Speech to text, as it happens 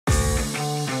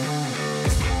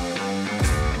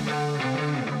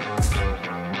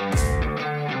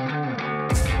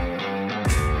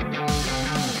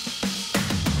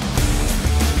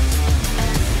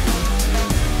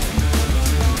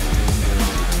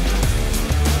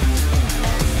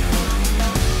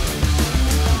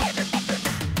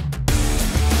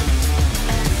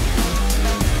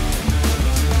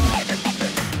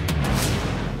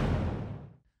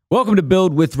Welcome to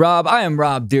Build with Rob. I am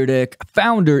Rob Dyrdek,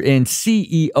 founder and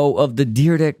CEO of the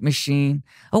Dyrdek Machine,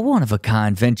 a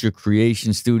one-of-a-kind venture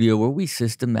creation studio where we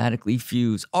systematically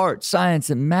fuse art, science,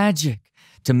 and magic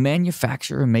to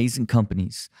manufacture amazing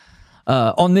companies.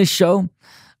 On this show,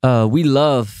 we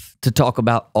love to talk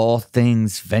about all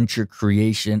things venture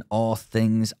creation, all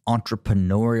things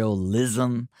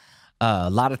entrepreneurialism.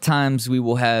 A lot of times we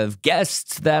will have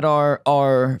guests that are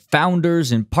our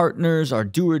founders and partners, our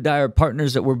do-or-die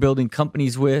partners that we're building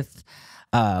companies with.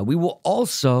 We will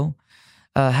also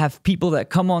have people that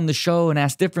come on the show and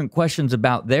ask different questions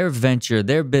about their venture,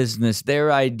 their business,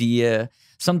 their idea,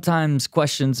 sometimes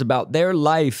questions about their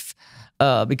life,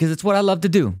 because it's what I love to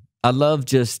do. I love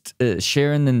just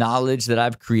sharing the knowledge that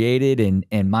I've created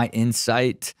and my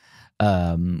insight.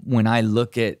 When I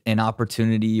look at an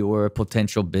opportunity or a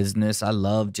potential business, I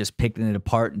love just picking it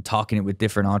apart and talking it with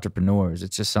different entrepreneurs.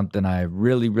 It's just something I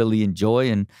really, really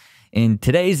enjoy. And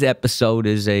today's episode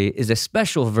is a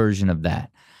special version of that.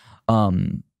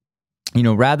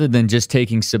 Rather than just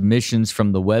taking submissions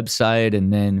from the website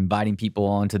and then inviting people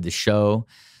onto the show,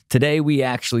 today we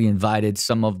actually invited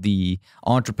some of the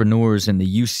entrepreneurs in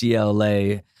the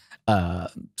UCLA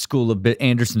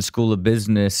Anderson School of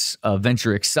Business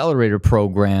Venture Accelerator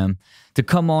program to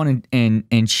come on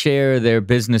and share their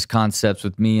business concepts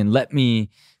with me and let me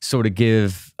sort of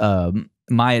give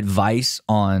my advice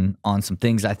on some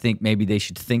things I think maybe they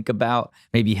should think about,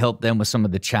 maybe help them with some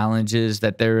of the challenges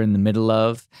that they're in the middle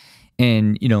of.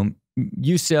 And,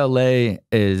 UCLA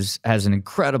has an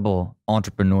incredible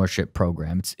entrepreneurship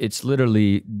program. It's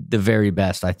literally the very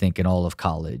best, I think, in all of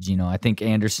college. I think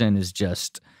Anderson is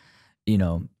just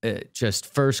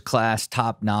first class,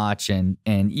 top notch, and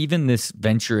even this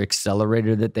venture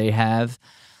accelerator that they have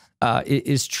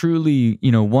is truly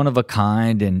one of a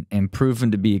kind and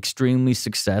proven to be extremely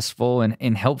successful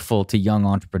and helpful to young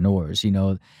entrepreneurs.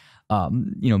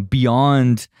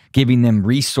 Beyond giving them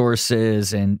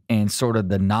resources and sort of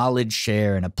the knowledge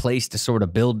share and a place to sort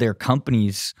of build their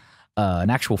companies, an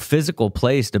actual physical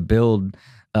place to build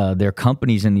their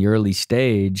companies in the early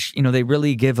stage. They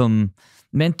really give them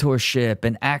mentorship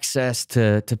and access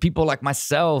to people like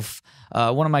myself.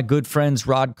 One of my good friends,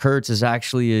 Rod Kurtz, is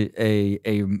actually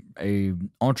a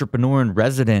entrepreneur in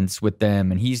residence with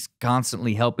them, and he's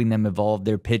constantly helping them evolve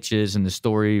their pitches and the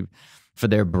story for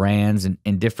their brands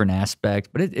and different aspects.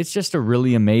 But it's just a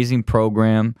really amazing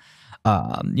program.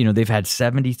 They've had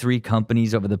 73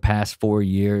 companies over the past 4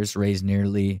 years, raised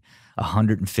nearly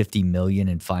 $150 million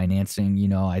in financing.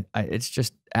 It's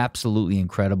just absolutely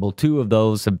incredible. 2 of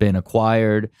those have been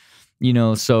acquired.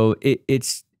 So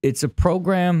it's a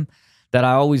program that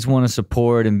I always want to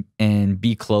support and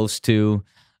be close to,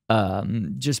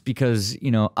 just because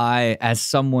I, as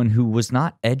someone who was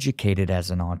not educated as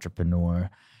an entrepreneur,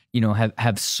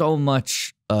 have so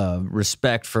much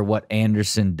respect for what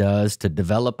Anderson does to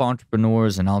develop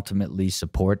entrepreneurs and ultimately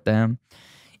support them.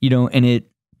 And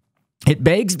it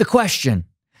begs the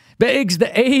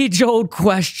age-old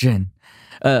question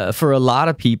for a lot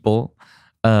of people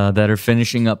that are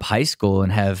finishing up high school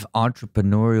and have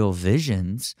entrepreneurial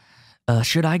visions.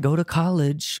 Should I go to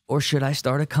college or should I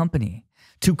start a company?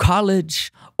 To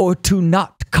college or to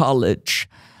not college?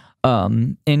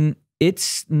 And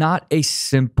it's not a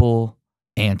simple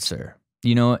answer,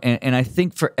 and I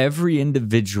think for every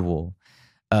individual,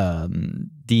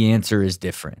 the answer is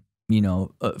different.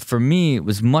 For me, it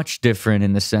was much different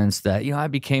in the sense that, I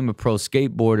became a pro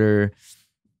skateboarder.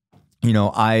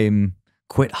 I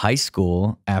quit high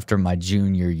school after my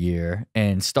junior year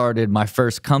and started my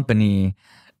first company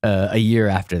a year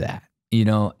after that,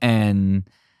 and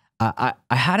I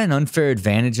had an unfair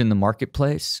advantage in the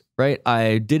marketplace, right?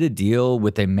 I did a deal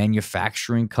with a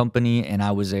manufacturing company and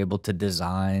I was able to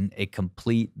design a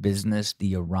complete business,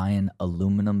 the Orion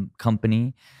Aluminum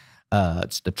Company.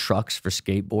 It's the trucks for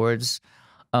skateboards.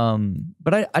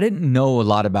 But I didn't know a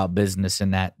lot about business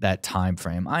in that time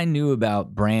frame. I knew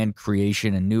about brand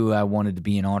creation and knew I wanted to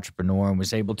be an entrepreneur and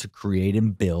was able to create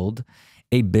and build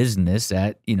a business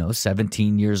at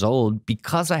 17 years old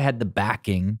because I had the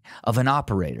backing of an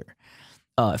operator.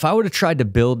 If I would have tried to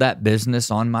build that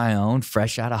business on my own,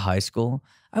 fresh out of high school,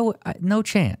 no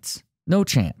chance.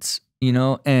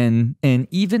 And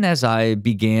even as I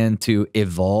began to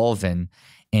evolve and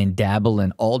dabble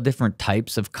in all different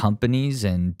types of companies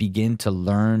and begin to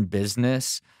learn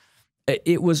business,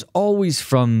 it was always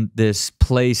from this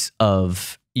place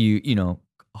of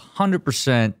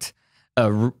 100%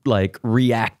 like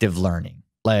reactive learning.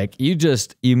 Like you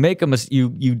make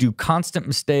you do constant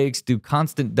mistakes, do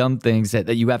constant dumb things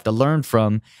that you have to learn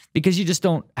from because you just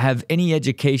don't have any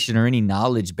education or any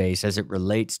knowledge base as it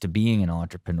relates to being an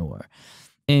entrepreneur.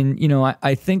 And,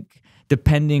 I think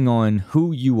depending on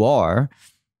who you are,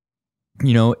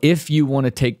 if you want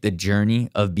to take the journey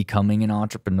of becoming an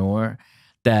entrepreneur,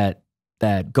 that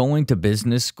going to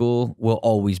business school will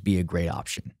always be a great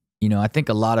option. I think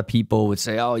a lot of people would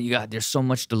say, oh, there's so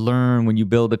much to learn when you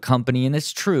build a company. And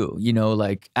it's true,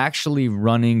 like actually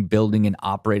running, building, and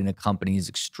operating a company is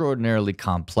extraordinarily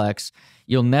complex.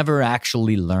 You'll never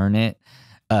actually learn it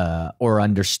or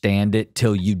understand it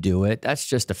till you do it. That's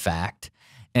just a fact.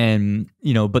 And,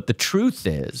 but the truth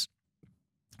is,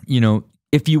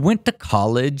 if you went to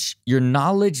college, your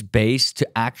knowledge base to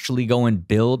actually go and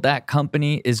build that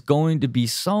company is going to be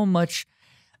so much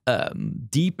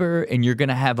deeper, and you're going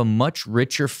to have a much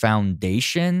richer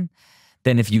foundation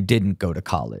than if you didn't go to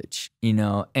college,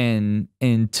 and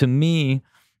to me,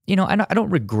 I don't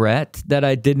regret that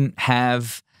I didn't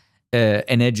have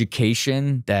an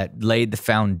education that laid the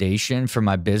foundation for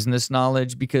my business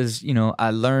knowledge, because, I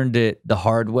learned it the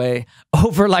hard way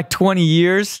over like 20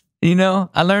 years.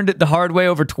 I learned it the hard way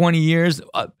over 20 years.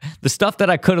 The stuff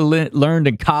that I could have learned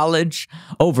in college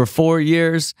over 4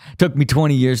 years took me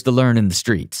 20 years to learn in the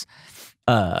streets,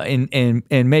 and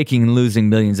making and losing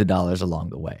millions of dollars along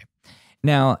the way.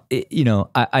 Now,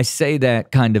 I say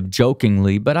that kind of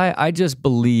jokingly, but I just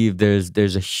believe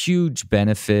there's a huge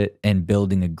benefit in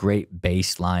building a great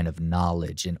baseline of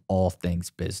knowledge in all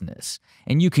things business.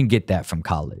 And you can get that from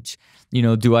college.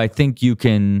 Do I think you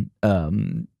can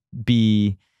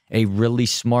be a really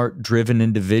smart, driven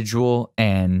individual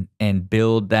and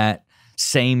build that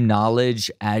same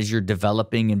knowledge as you're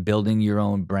developing and building your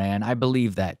own brand? I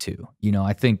believe that too.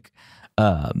 I think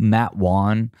Matt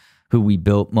Wan, who we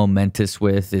built Momentous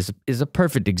with, is a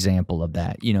perfect example of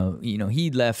that.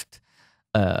 He left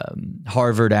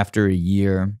Harvard after a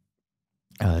year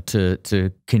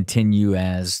to continue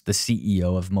as the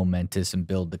CEO of Momentous and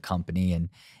build the company.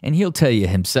 And he'll tell you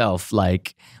himself,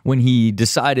 like, when he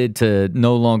decided to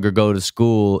no longer go to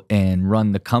school and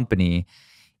run the company,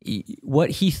 what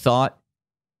he thought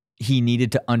he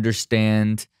needed to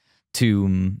understand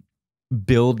to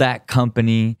build that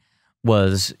company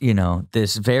was,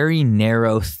 this very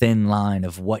narrow, thin line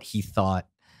of what he thought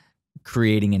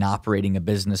creating and operating a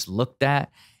business looked at.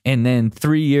 And then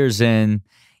 3 years in,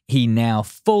 he now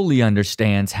fully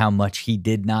understands how much he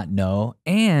did not know.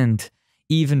 And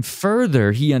even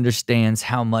further, he understands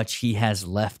how much he has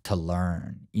left to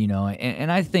learn,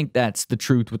 and I think that's the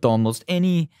truth with almost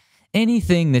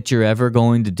anything that you're ever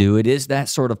going to do. It is that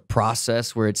sort of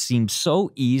process where it seems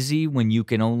so easy when you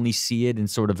can only see it in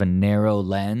sort of a narrow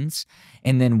lens.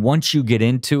 And then once you get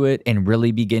into it and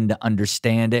really begin to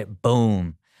understand it,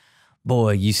 boom,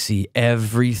 boy, you see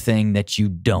everything that you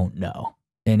don't know.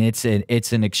 And it's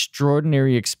an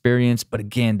extraordinary experience. But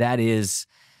again, that is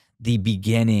the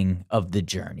beginning of the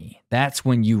journey. That's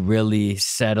when you really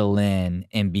settle in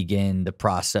and begin the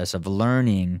process of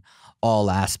learning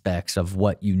all aspects of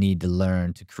what you need to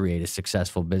learn to create a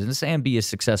successful business and be a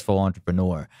successful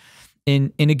entrepreneur.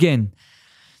 And again,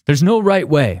 there's no right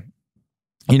way.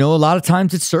 A lot of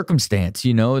times it's circumstance,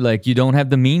 like you don't have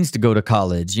the means to go to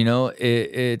college.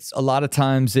 It's a lot of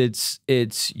times it's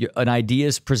an idea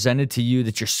is presented to you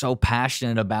that you're so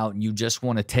passionate about and you just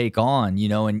want to take on,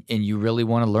 and you really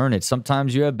want to learn it.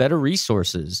 Sometimes you have better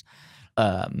resources.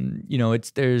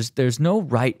 There's no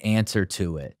right answer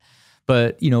to it.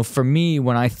 But, for me,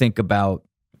 when I think about,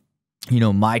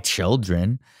 my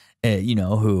children,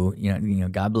 who,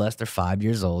 God bless, they're 5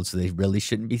 years old, so they really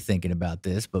shouldn't be thinking about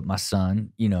this. But my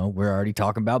son, we're already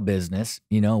talking about business,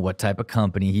 what type of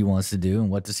company he wants to do and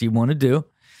what does he want to do.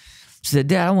 He said,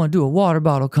 Dad, I want to do a water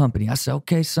bottle company. I said,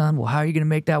 okay, son, well, how are you going to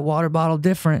make that water bottle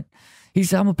different? He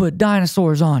said, I'm going to put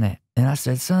dinosaurs on it. And I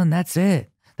said, son, that's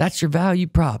it. That's your value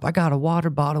prop. I got a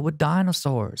water bottle with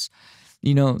dinosaurs.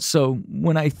 So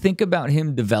when I think about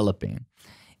him developing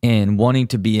and wanting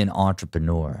to be an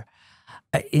entrepreneur,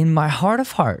 in my heart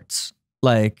of hearts,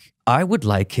 like, I would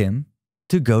like him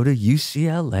to go to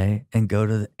UCLA and go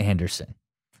to Anderson,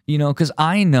 because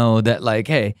I know that, like,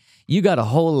 hey, you got a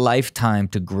whole lifetime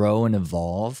to grow and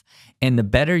evolve. And the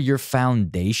better your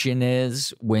foundation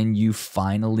is when you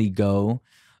finally go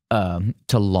to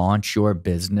launch your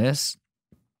business,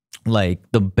 like,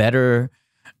 the better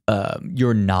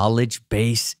your knowledge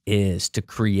base is to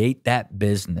create that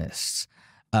business,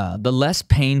 the less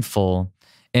painful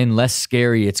and less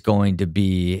scary it's going to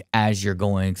be as you're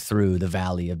going through the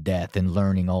valley of death and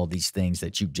learning all these things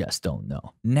that you just don't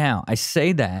know. Now, I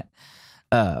say that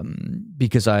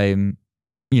because I,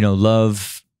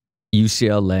 love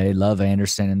UCLA, love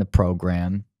Anderson and the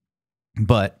program,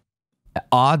 but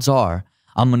odds are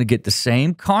I'm going to get the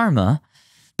same karma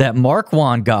that Mark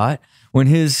Wan got when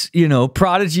his, you know,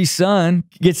 prodigy son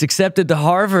gets accepted to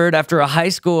Harvard after a high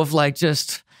school of like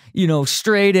just, you know,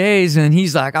 straight A's. And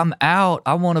he's like, I'm out.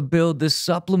 I want to build this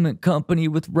supplement company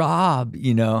with Rob,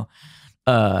 you know?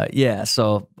 Yeah.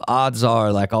 So odds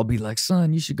are like, I'll be like,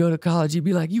 son, you should go to college. He'd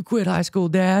be like, you quit high school,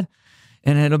 dad.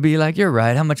 And it'll be like, you're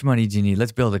right. How much money do you need?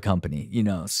 Let's build a company, you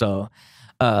know? So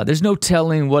there's no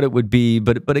telling what it would be.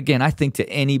 But again, I think to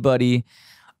anybody,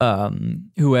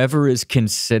 whoever is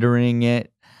considering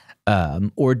it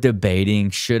or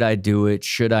debating, should I do it?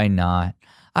 Should I not?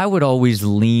 I would always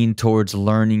lean towards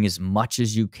learning as much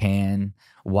as you can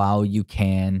while you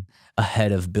can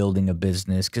ahead of building a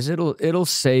business, because it'll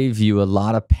save you a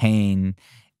lot of pain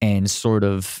and sort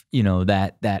of, you know,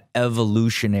 that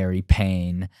evolutionary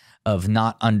pain of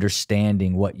not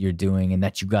understanding what you're doing and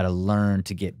that you got to learn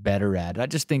to get better at it. I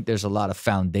just think there's a lot of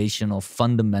foundational,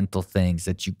 fundamental things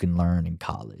that you can learn in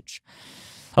college.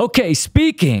 Okay,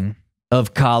 speaking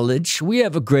of college, we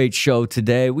have a great show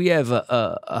today. We have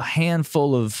a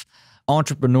handful of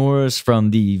entrepreneurs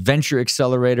from the Venture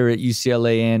Accelerator at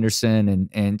UCLA Anderson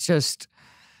and just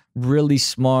really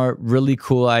smart, really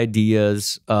cool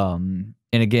ideas.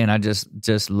 And again, I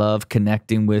just love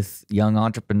connecting with young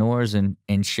entrepreneurs and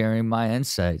sharing my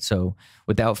insight. So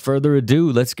without further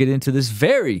ado, let's get into this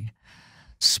very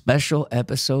special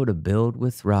episode of Build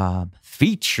with Rob,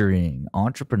 featuring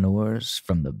entrepreneurs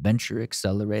from the Venture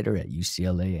Accelerator at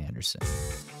UCLA Anderson.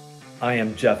 I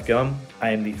am Jeff Gum.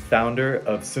 I am the founder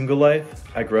of Sunga Life.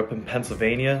 I grew up in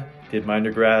Pennsylvania, did my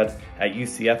undergrad at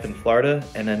UCF in Florida,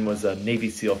 and then was a Navy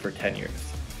SEAL for 10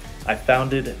 years. I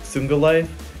founded Sunga Life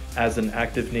as an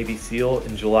active Navy SEAL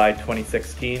in July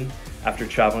 2016 after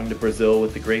traveling to Brazil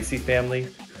with the Gracie family,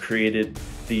 created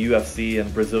the UFC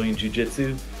and Brazilian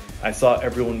Jiu-Jitsu. I saw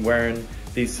everyone wearing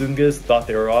these Sungas, thought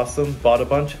they were awesome, bought a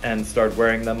bunch, and started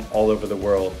wearing them all over the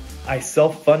world. I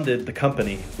self-funded the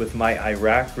company with my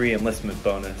Iraq re-enlistment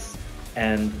bonus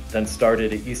and then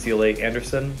started at UCLA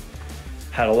Anderson.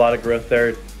 Had a lot of growth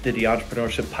there, did the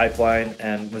entrepreneurship pipeline,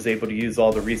 and was able to use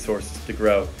all the resources to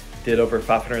grow. Did over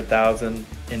 500,000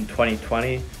 in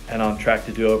 2020 and on track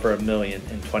to do over $1 million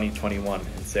in 2021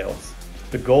 in sales.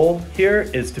 The goal here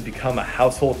is to become a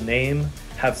household name,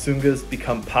 have Sungas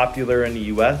become popular in the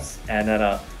US, and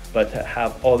then but to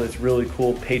have all this really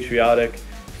cool patriotic,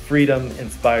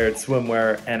 freedom-inspired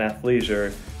swimwear and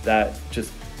athleisure that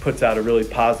just puts out a really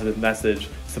positive message,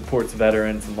 supports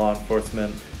veterans and law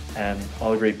enforcement, and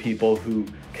all the great people who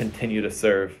continue to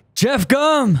serve. Jeff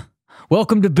Gum,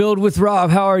 welcome to Build with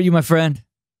Rob. How are you, my friend?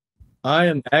 I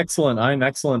am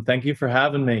excellent. Thank you for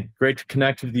having me. Great to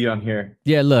connect with you on here.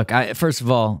 Yeah, look, first of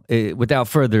all, without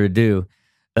further ado,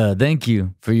 thank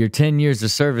you for your 10 years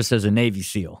of service as a Navy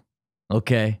SEAL.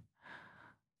 Okay.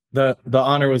 The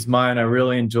honor was mine. I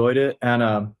really enjoyed it,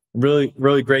 and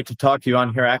really great to talk to you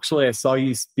on here. Actually, I saw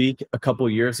you speak a couple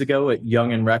of years ago at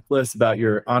Young and Reckless about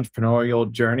your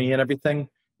entrepreneurial journey and everything.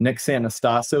 Nick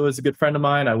Santastasso is a good friend of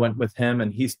mine. I went with him,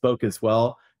 and he spoke as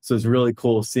well. So it's really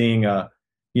cool seeing,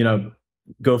 you know,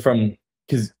 going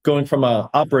from a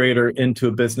operator into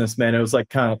a businessman. It was like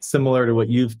kind of similar to what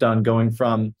you've done, going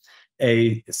from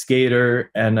a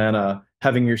skater and then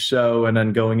having your show and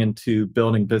then going into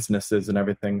building businesses and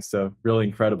everything. So really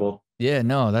incredible. Yeah,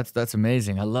 no, that's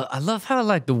amazing. I love how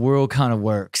like the world kind of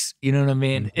works. You know what I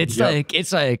mean? It's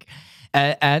like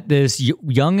at this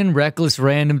young and reckless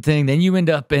random thing, then you end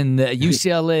up in the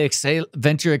UCLA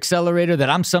Venture Accelerator that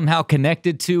I'm somehow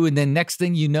connected to, and then next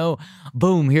thing you know,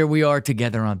 boom, here we are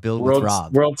together on Build with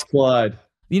Rob. Worlds collide.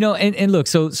 You know, and look,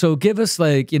 so give us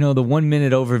like, you know, the 1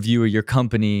 minute overview of your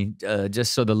company,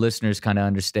 just so the listeners kind of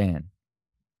understand.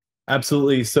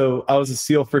 Absolutely. So I was a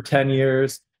SEAL for 10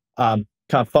 years, kind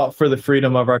of fought for the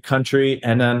freedom of our country.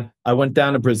 And then I went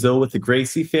down to Brazil with the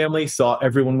Gracie family, saw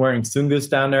everyone wearing Sungas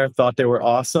down there, thought they were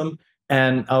awesome.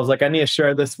 And I was like, I need to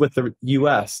share this with the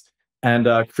US, and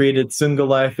created Sunga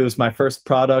Life. It was my first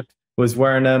product, was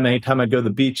wearing them anytime I'd go to the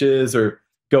beaches or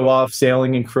go off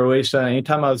sailing in Croatia,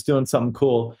 anytime I was doing something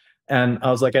cool. And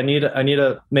I was like, I need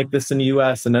to make this in the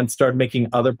US, and then started making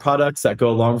other products that go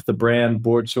along with the brand,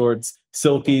 board shorts,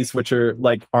 silkies, which are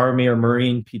like Army or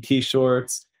Marine PT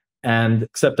shorts. And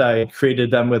except I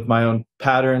created them with my own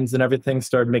patterns and everything,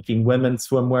 started making women's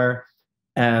swimwear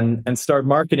and started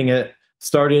marketing it.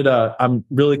 I'm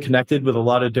really connected with a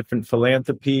lot of different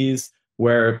philanthropies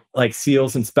where like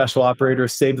SEALs and special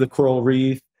operators save the coral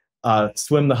reef,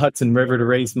 swim the Hudson River to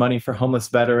raise money for homeless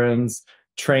veterans,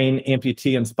 train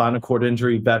amputee and spinal cord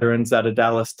injury veterans out of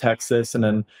Dallas, Texas, and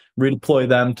then redeploy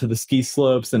them to the ski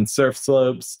slopes and surf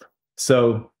slopes.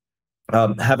 So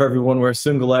have everyone wear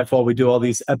single life while we do all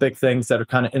these epic things that are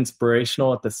kind of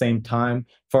inspirational at the same time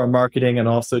for our marketing, and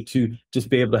also to just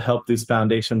be able to help these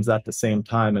foundations at the same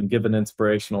time and give an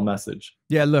inspirational message.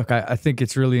 Yeah, look, I think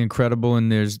it's really incredible, and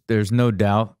there's no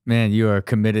doubt, man, you are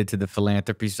committed to the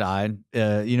philanthropy side.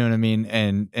 You know what I mean,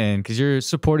 and because you're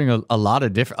supporting a lot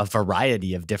of a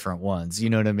variety of different ones. You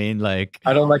know what I mean, like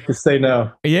I don't like to say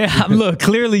no. yeah, look,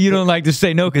 clearly you don't like to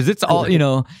say no because it's all, you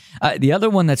know. The other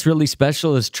one that's really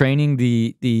special is training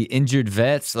the injured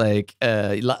vets, like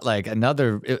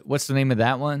another. What's the name of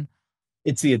that one?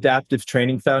 It's the Adaptive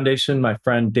Training Foundation. My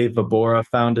friend Dave Vabora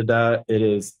founded that. It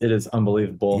is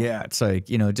unbelievable. Yeah, it's like,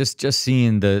 you know, just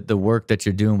seeing the work that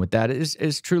you're doing with that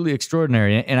is truly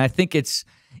extraordinary, and I think it's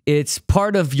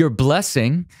part of your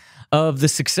blessing of the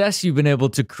success you've been able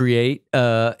to create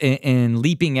and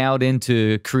leaping out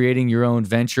into creating your own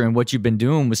venture and what you've been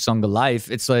doing with Sunga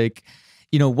Life. It's like,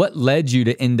 you know, what led you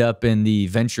to end up in the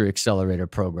Venture Accelerator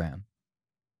program?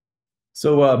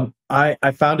 So I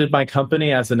founded my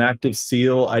company as an active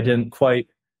SEAL. I didn't quite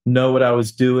know what I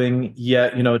was doing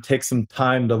yet. You know, it takes some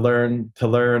time to learn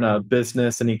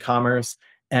business and e-commerce.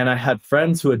 And I had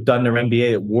friends who had done their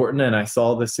MBA at Wharton, and I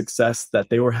saw the success that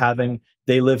they were having.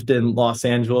 They lived in Los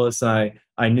Angeles, and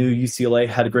I knew UCLA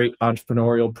had a great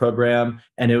entrepreneurial program,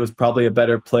 and it was probably a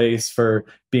better place for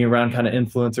being around kind of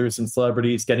influencers and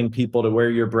celebrities, getting people to wear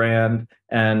your brand.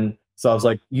 And so I was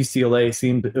like, UCLA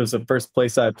seemed, it was the first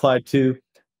place I applied to.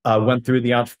 Went through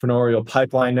the entrepreneurial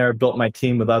pipeline there, built my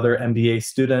team with other MBA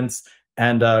students,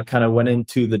 and kind of went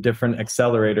into the different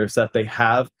accelerators that they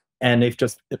have. And they've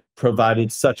just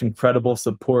provided such incredible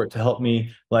support to help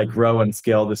me like grow and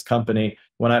scale this company.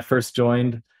 When I first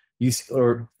joined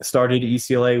or started at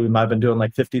UCLA, we might have been doing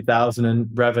like 50,000 in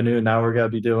revenue. Now we're going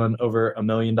to be doing over $1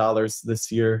 million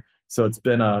this year. So it's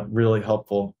been really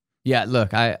helpful. Yeah,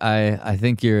 look, I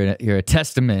think you're a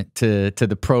testament to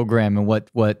the program and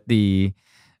what the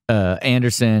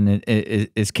Anderson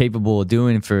is capable of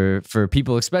doing for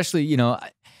people, especially, you know,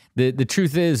 the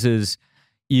truth is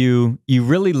you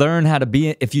really learn how to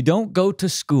be, if you don't go to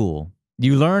school,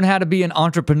 you learn how to be an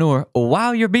entrepreneur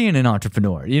while you're being an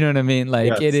entrepreneur. You know what I mean?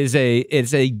 Like yes.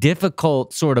 It's a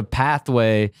difficult sort of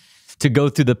pathway to go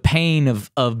through the pain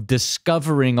of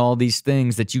discovering all these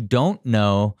things that you don't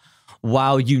know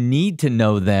while you need to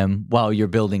know them while you're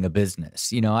building a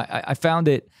business. You know, I found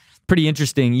it pretty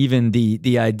interesting, even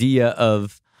the idea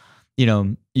of, you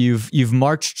know, you've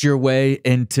marched your way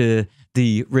into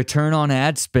the return on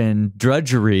ad spend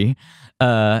drudgery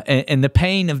and the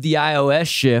pain of the iOS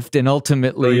shift, and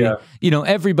ultimately, you know,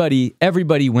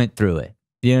 everybody went through it.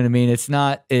 You know what I mean? It's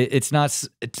not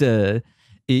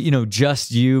you know,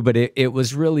 just you, but it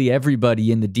was really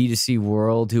everybody in the D2C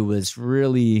world who was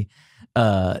really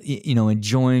you know,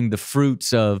 enjoying the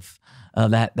fruits of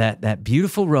that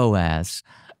beautiful ROAS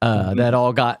that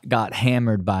all got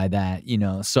hammered by that, you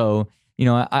know. So, you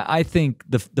know, I think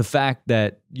the fact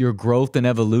that your growth and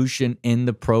evolution in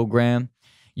the program,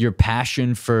 your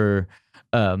passion for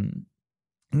not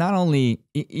only,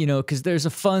 you know, because there's a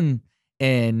fun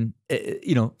and,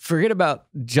 you know, forget about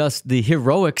just the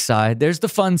heroic side. There's the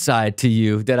fun side to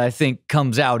you that I think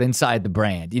comes out inside the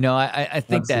brand. You know, I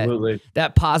think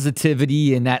that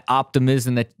positivity and that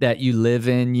optimism that you live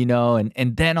in, you know,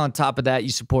 and then on top of that, you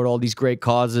support all these great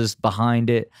causes behind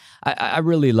it. I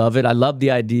really love it. I love the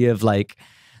idea of like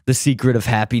the secret of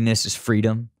happiness is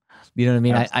freedom. You know what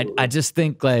I mean? I just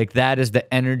think like that is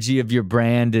the energy of your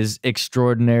brand is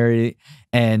extraordinary.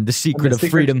 And the secret of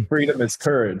freedom is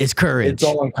courage. It's courage. It's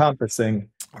all encompassing,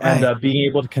 right. And being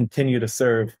able to continue to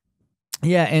serve.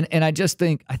 Yeah, and I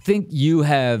think you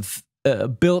have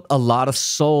built a lot of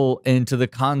soul into the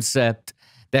concept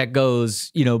that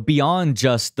goes, you know, beyond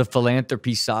just the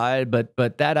philanthropy side,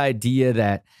 but that idea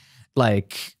that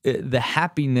like the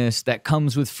happiness that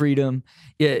comes with freedom,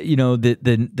 you know,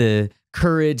 the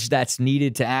courage that's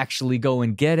needed to actually go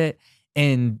and get it.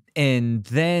 And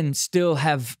then still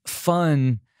have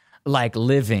fun, like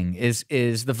living is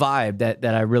the vibe that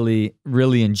I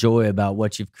really enjoy about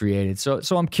what you've created. So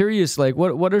I'm curious, like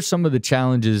what are some of the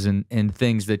challenges and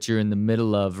things that you're in the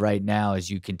middle of right now as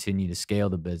you continue to scale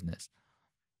the business?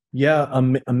 Yeah,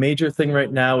 a major thing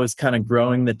right now is kind of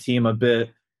growing the team a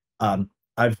bit.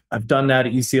 I've done that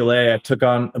at UCLA. I took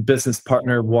on a business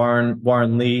partner,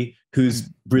 Warren Lee, who's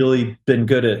really been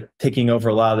good at taking over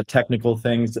a lot of the technical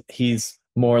things. He's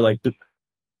more like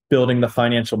building the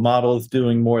financial models,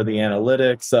 doing more of the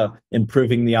analytics,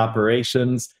 improving the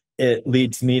operations. It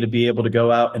leads me to be able to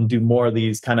go out and do more of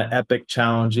these kind of epic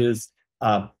challenges,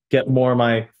 get more of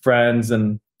my friends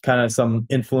and kind of some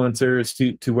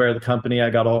influencers to wear the company. I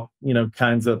got all, you know,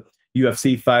 kinds of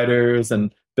UFC fighters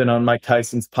and been on Mike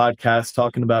Tyson's podcast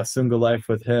talking about single life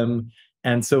with him.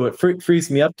 And so it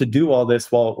frees me up to do all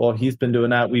this while he's been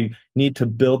doing that. We need to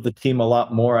build the team a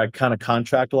lot more. I kind of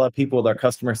contract a lot of people with our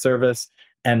customer service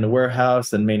and the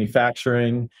warehouse and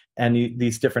manufacturing and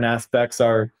these different aspects,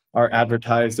 our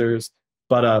advertisers,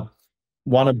 but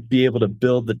want to be able to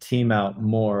build the team out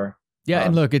more. Yeah,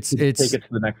 and look, it's take it to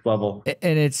the next level.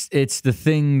 And it's the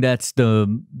thing that's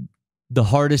the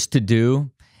hardest to do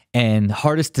and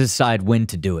hardest to decide when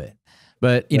to do it.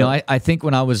 But, you know, I think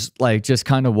when I was like just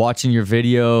kind of watching your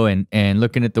video and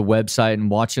looking at the website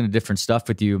and watching the different stuff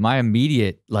with you, my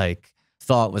immediate like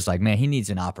thought was like, man, he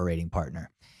needs an operating partner.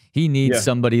 He needs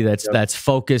somebody that's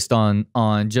focused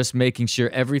on just making sure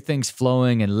everything's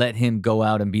flowing and let him go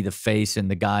out and be the face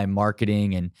and the guy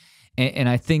marketing. And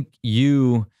I think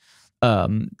you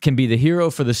can be the hero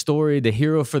for the story, the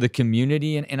hero for the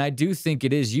community. And I do think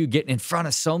it is you getting in front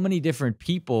of so many different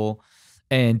people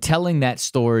and telling that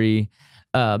story.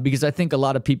 Because I think a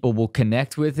lot of people will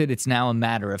connect with it. It's now a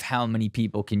matter of how many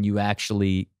people can you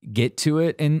actually get to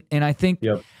it. And I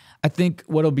think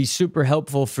what'll be super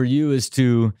helpful for you is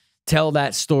to tell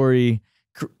that story,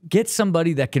 get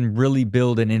somebody that can really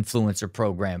build an influencer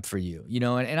program for you, you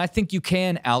know, and I think you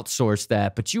can outsource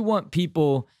that, but you want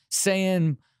people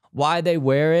saying why they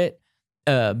wear it,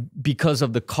 because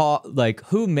of the cause, like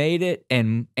who made it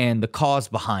and the cause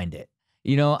behind it.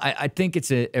 You know, I think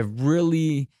it's a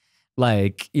really,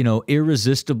 like, you know,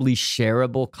 irresistibly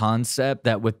shareable concept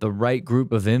that with the right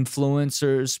group of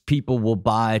influencers, people will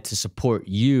buy to support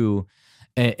you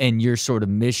and your sort of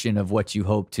mission of what you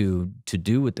hope to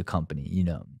do with the company, you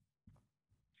know.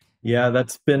 Yeah,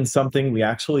 that's been something we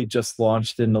actually just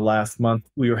launched in the last month.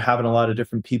 We were having a lot of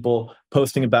different people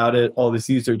posting about it, all this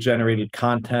user-generated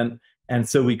content. And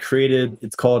so we created,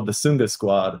 it's called the Sunga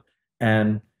Squad.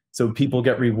 And so people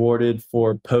get rewarded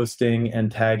for posting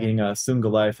and tagging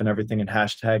Sunga Life and everything and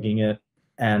hashtagging it.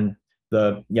 And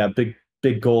the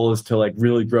big goal is to like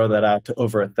really grow that out to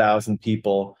over 1,000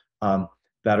 people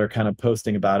that are kind of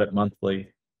posting about it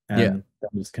monthly. And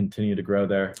just continue to grow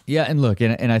there. Yeah, and look,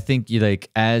 and I think you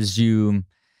like as you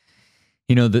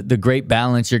know, the great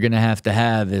balance you're going to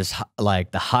have is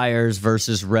like the hires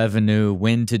versus revenue,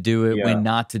 when to do it, when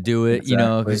not to do it. Exactly. You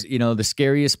know, because you know the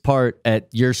scariest part at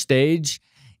your stage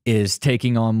is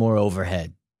taking on more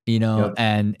overhead, you know,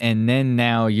 and then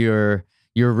now you're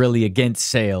really against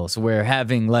sales, where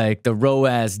having like the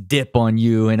ROAS dip on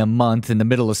you in a month in the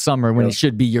middle of summer when it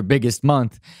should be your biggest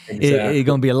month, it's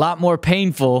going to be a lot more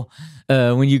painful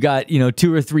when you got, you know,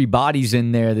 2 or 3 bodies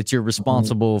in there that you're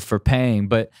responsible for paying.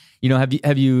 But, you know,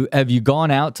 have you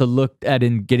gone out to look at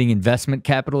getting investment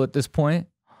capital at this point?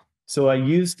 So I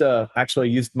used actually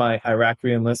I used my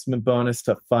Iraqi enlistment bonus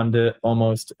to fund it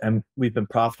almost, and we've been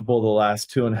profitable the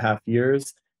last 2.5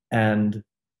 years, and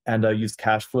I used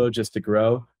cash flow just to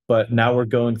grow. But now we're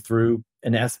going through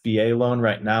an SBA loan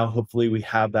right now. Hopefully we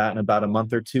have that in about a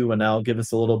month or two, and that'll give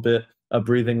us a little bit of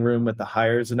breathing room with the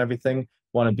hires and everything.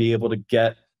 Want to be able to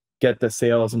get the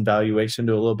sales and valuation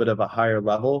to a little bit of a higher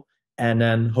level, and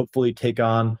then hopefully take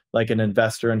on like an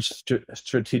investor and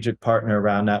strategic partner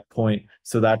around that point.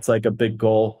 So that's like a big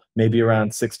goal, maybe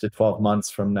around 6 to 12 months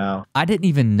from now. I didn't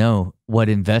even know what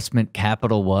investment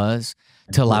capital was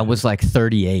till I was like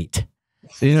 38.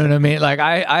 You know what I mean? Like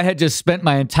I had just spent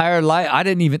my entire life. I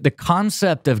didn't even, the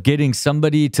concept of getting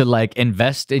somebody to like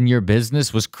invest in your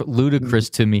business was ludicrous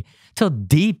to me till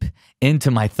deep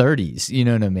into my 30s. You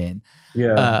know what I mean?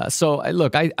 Yeah. So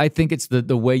look, I think it's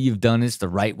the way you've done it's the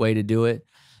right way to do it.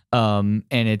 And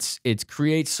it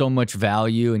creates so much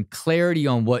value and clarity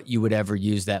on what you would ever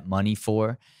use that money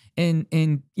for. And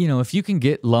you know, if you can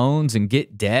get loans and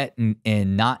get debt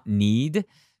and not need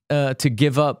to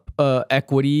give up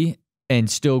equity and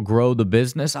still grow the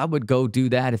business, I would go do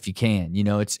that if you can. You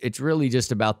know, it's really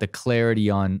just about the clarity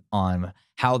on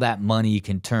how that money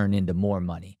can turn into more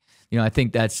money. You know, I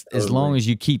think that's as long as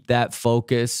you keep that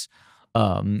focus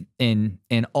and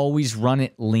always run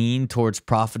it lean towards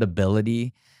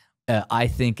profitability, I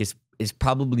think is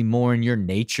probably more in your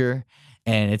nature,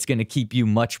 and it's going to keep you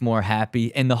much more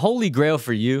happy. And the holy grail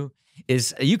for you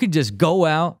is you can just go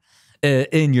out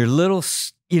in your little,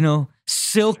 you know,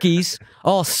 silkies,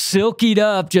 all silkied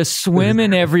up, just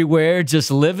swimming everywhere, just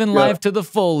living life to the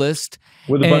fullest.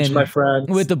 With a bunch of my friends.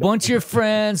 With a bunch of your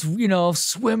friends, you know,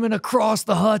 swimming across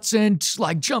the Hudson, just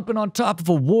like jumping on top of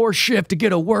a warship to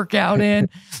get a workout in,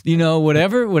 you know,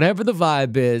 whatever the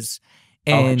vibe is.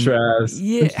 And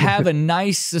have a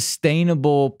nice,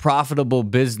 sustainable, profitable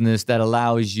business that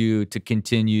allows you to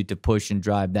continue to push and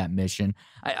drive that mission.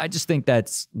 I just think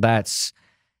that's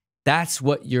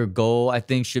what your goal, I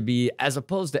think, should be, as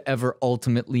opposed to ever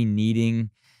ultimately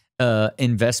needing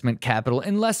investment capital,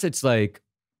 unless it's like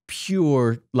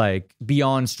pure, like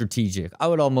beyond strategic. I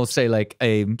would almost say like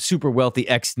a super wealthy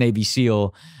ex-Navy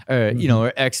SEAL, or you know,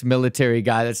 or ex-military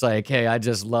guy that's like, hey, I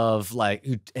just love like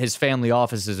his family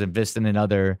office is investing in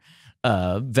other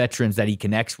veterans that he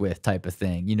connects with, type of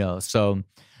thing, you know. So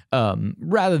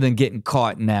rather than getting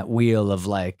caught in that wheel of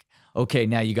like, okay,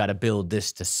 now you got to build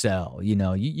this to sell, you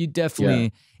know, you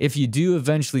definitely, if you do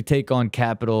eventually take on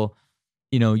capital,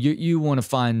 you know, you want to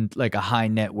find like a high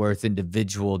net worth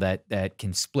individual that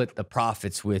can split the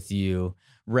profits with you,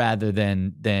 rather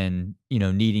than you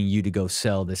know, needing you to go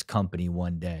sell this company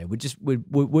one day.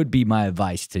 Would be my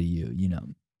advice to you, you know.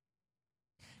 And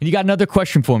you got another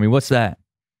question for me? What's that?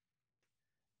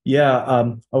 Yeah,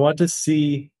 I want to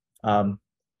see,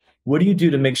 what do you do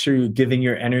to make sure you're giving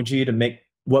your energy to make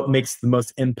what makes the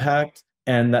most impact,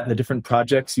 and that the different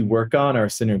projects you work on are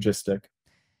synergistic?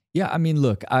 Yeah, I mean,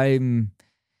 look, I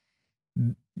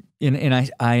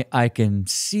can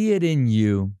see it in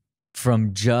you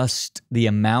from just the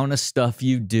amount of stuff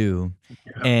you do.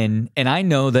 Yeah. And I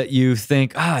know that you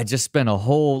think, I just spent a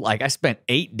whole, like I spent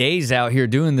 8 days out here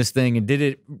doing this thing, and did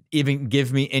it even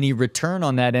give me any return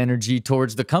on that energy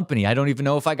towards the company? I don't even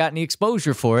know if I got any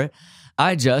exposure for it.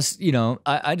 I just, you know,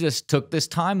 I just took this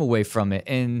time away from it.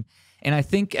 And I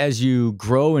think as you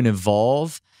grow and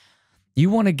evolve, you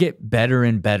want to get better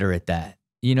and better at that.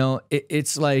 You know,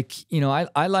 it's like, you know,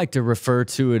 I like to refer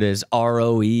to it as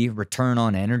ROE, return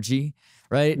on energy,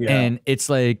 right? Yeah. And it's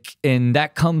like, and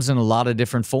that comes in a lot of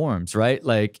different forms, right?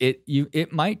 Like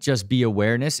it might just be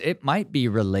awareness, it might be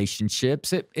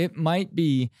relationships, it might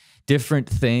be different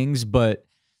things, but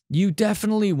you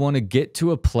definitely want to get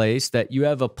to a place that you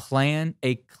have a plan,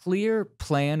 a clear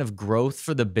plan of growth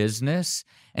for the business,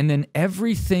 and then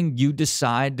everything you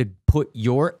decide to put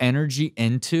your energy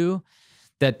into,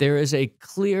 that there is a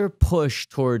clear push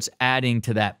towards adding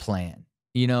to that plan.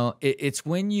 You know, it's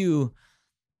when you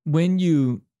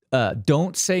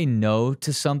don't say no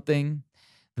to something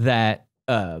that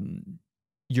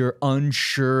you're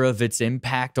unsure of its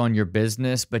impact on your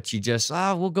business, but you just,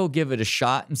 we'll go give it a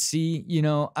shot and see. You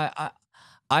know,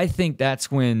 I think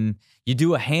that's when you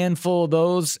do a handful of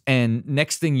those, and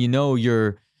next thing you know,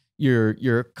 you're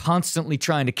constantly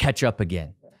trying to catch up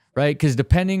again. Right? Because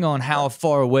depending on how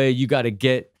far away you got to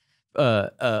get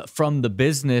from the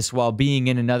business while being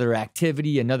in another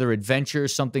activity, another adventure,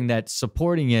 something that's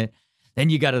supporting it, then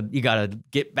you gotta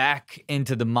get back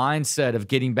into the mindset of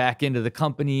getting back into the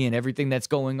company and everything that's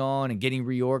going on, and getting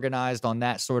reorganized on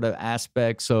that sort of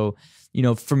aspect. So, you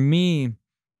know, for me,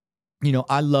 you know,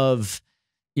 I love,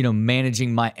 you know,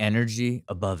 managing my energy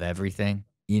above everything,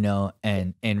 you know,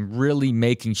 and really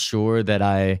making sure that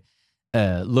I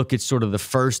look at sort of the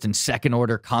first and second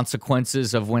order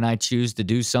consequences of when I choose to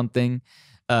do something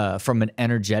from an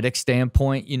energetic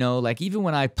standpoint. You know, like even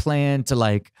when I plan to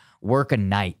like work a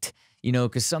night, you know,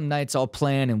 because some nights I'll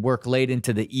plan and work late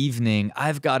into the evening,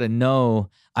 I've got to know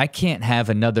I can't have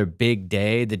another big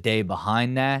day the day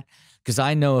behind that, because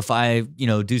I know if I, you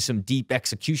know, do some deep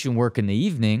execution work in the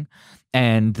evening,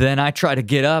 and then I try to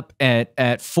get up at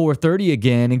 4:30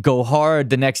 again and go hard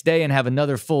the next day and have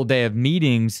another full day of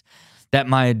meetings, that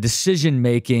my decision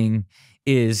making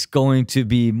is going to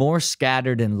be more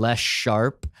scattered and less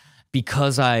sharp,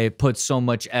 because I put so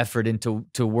much effort into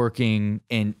working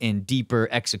in deeper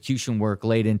execution work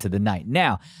late into the night.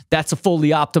 Now, that's a fully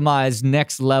optimized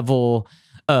next level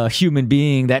human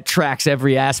being that tracks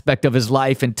every aspect of his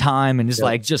life and time, and is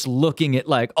like just looking at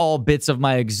like all bits of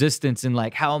my existence and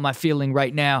like, how am I feeling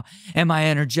right now? Am I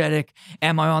energetic?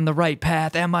 Am I on the right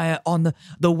path? Am I on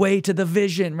the way to the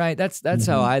vision? Right? That's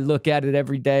how I look at it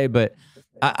every day. But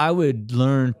I would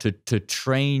learn to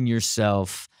train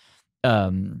yourself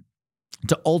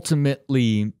to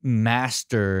ultimately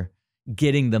master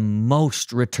getting the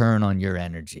most return on your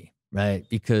energy. Right?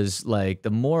 Because like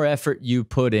the more effort you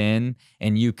put in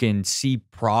and you can see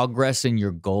progress in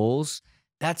your goals,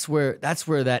 that's where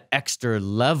that extra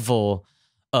level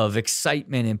of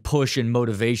excitement and push and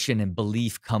motivation and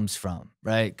belief comes from,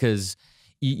 right? Because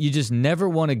you just never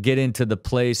want to get into the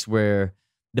place where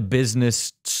the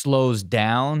business slows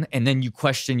down and then you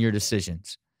question your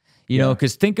decisions. You know,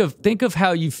 because think of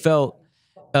how you felt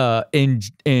in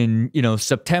you know,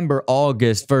 September,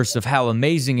 August, versus how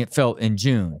amazing it felt in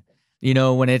June. You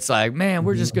know, when it's like, man,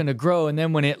 we're just going to grow. And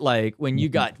then when it like, when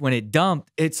it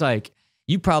dumped, it's like,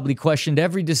 you probably questioned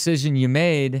every decision you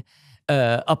made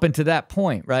up until that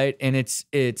point. Right. And it's,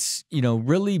 you know,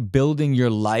 really building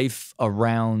your life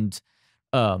around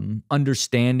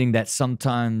understanding that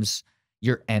sometimes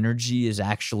your energy is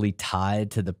actually tied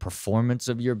to the performance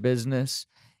of your business.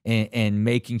 and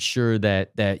making sure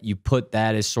that you put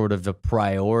that as sort of the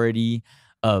priority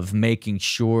of making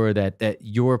sure that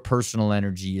your personal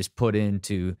energy is put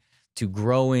into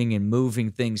growing and moving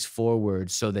things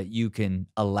forward so that you can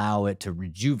allow it to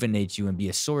rejuvenate you and be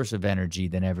a source of energy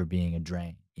than ever being a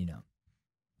drain, you know?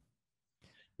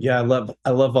 Yeah,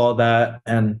 I love all that.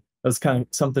 And that's kind of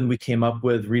something we came up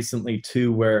with recently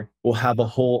too, where we'll have a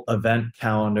whole event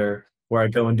calendar where I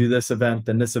go and do this event,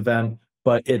 then this event,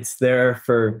 but it's there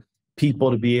for people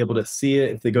to be able to see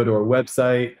it if they go to our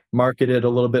website, market it a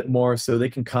little bit more so they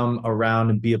can come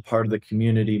around and be a part of the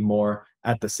community more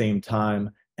at the same time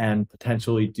and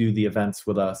potentially do the events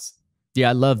with us. Yeah,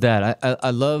 I love that. I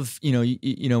love, you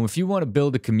know, if you want to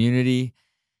build a community,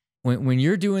 when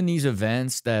you're doing these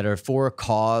events that are for a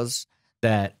cause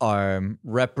that are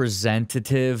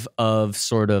representative of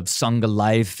sort of Sangha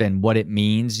life and what it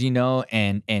means, you know,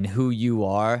 and who you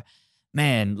are,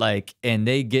 man, like, and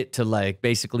they get to like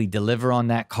basically deliver on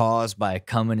that cause by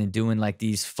coming and doing like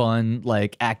these fun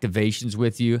like activations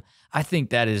with you. I think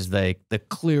that is like the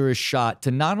clearest shot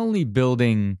to not only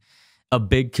building a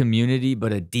big community,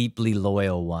 but a deeply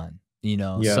loyal one, you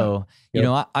know? Yeah. So, you Yep.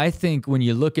 know, I think when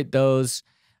you look at those,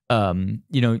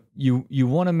 you know, you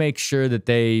want to make sure that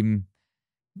they,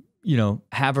 you know,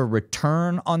 have a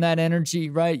return on that energy,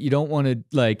 right? You don't want to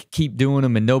like keep doing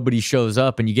them and nobody shows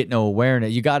up and you get no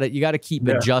awareness. You gotta keep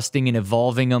Yeah. adjusting and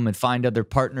evolving them and find other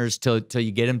partners till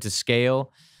you get them to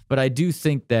scale. But I do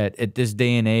think that at this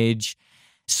day and age,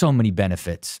 so many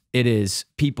benefits. It is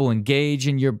people engage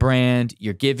in your brand,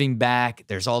 you're giving back,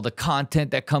 there's all the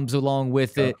content that comes along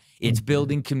with Yeah. it. It's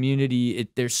building community.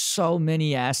 There's so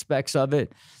many aspects of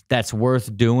it that's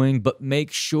worth doing, but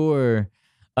make sure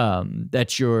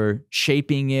that you're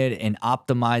shaping it and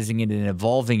optimizing it and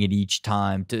evolving it each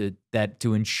time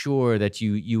to ensure that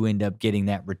you end up getting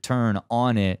that return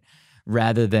on it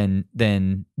rather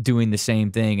than doing the same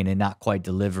thing and it not quite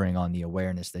delivering on the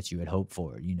awareness that you had hoped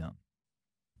for, you know.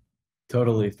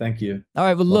 Totally. Thank you. All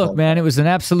right, well, Love look, all man, that. it was an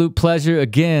absolute pleasure.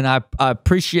 Again, I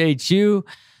appreciate you.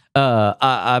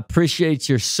 I appreciate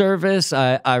your service.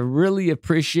 I really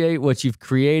appreciate what you've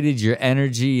created, your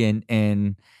energy,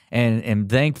 and am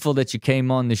thankful that you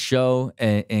came on the show.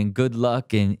 And good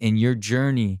luck in your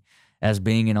journey as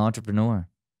being an entrepreneur.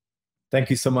 Thank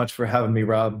you so much for having me,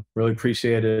 Rob. Really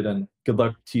appreciate it. And good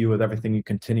luck to you with everything you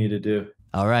continue to do.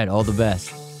 All right, all the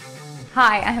best.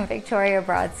 Hi, I'm Victoria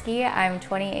Brodsky. I'm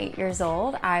 28 years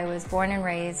old. I was born and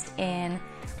raised in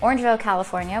Orangeville,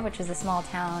 California, which is a small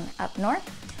town up north.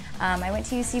 I went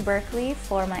to UC Berkeley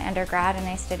for my undergrad and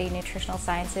I studied nutritional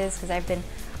sciences because I've been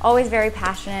always very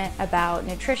passionate about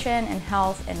nutrition and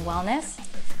health and wellness.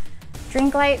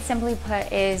 Drink Light, simply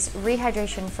put, is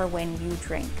rehydration for when you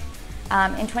drink.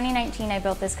 In 2019, I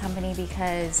built this company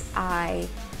because I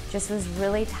just was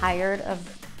really tired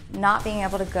of not being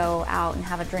able to go out and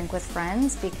have a drink with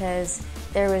friends because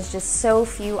there was just so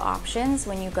few options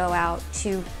when you go out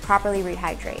to properly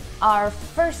rehydrate. Our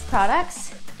first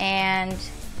products and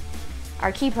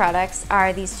our key products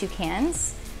are these two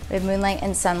cans. We have Moonlight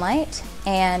and Sunlight,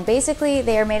 and basically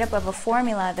they are made up of a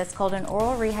formula that's called an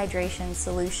oral rehydration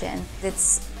solution.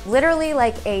 It's literally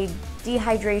like a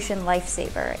dehydration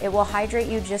lifesaver. It will hydrate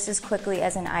you just as quickly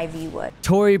as an IV would.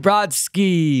 Tori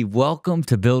Brodsky, welcome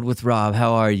to Build with Rob.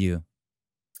 How are you?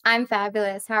 I'm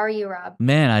fabulous. How are you, Rob?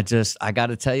 Man, I got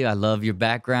to tell you, I love your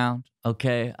background.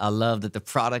 Okay. I love that the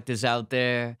product is out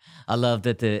there. I love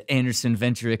that the Anderson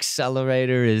Venture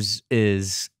Accelerator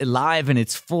is live in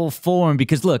its full form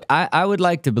because look, I would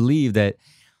like to believe that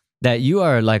you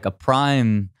are like a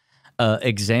prime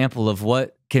example of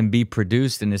what can be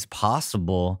produced and is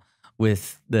possible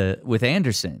with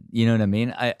Anderson. You know what I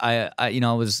mean? I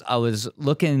was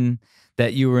looking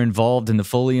that you were involved in the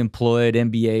fully employed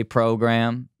MBA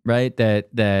program, right? That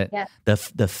Yeah.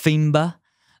 the FEMBA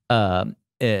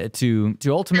to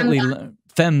ultimately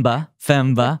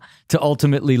FEMBA to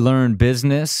ultimately learn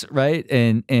business, right?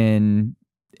 And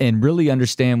really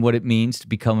understand what it means to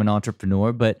become an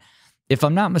entrepreneur. But if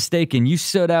I'm not mistaken, you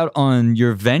stood out on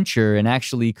your venture and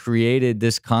actually created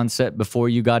this concept before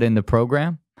you got in the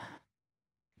program.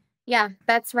 Yeah,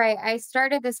 that's right. I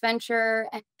started this venture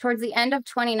towards the end of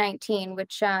 2019,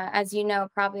 which, as you know,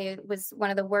 probably was one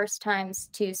of the worst times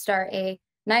to start a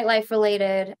nightlife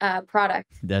related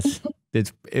product.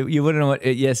 You wouldn't know what.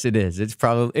 Yes, it is. It's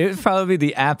probably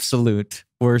the absolute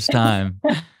worst time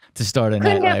to start a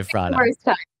Couldn't have nightlife been the product. worst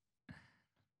time.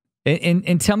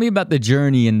 And tell me about the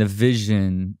journey and the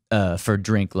vision for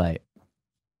Drink Light.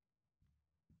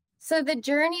 So the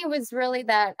journey was really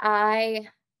that I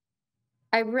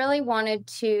really wanted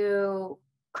to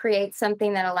create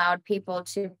something that allowed people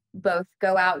to both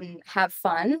go out and have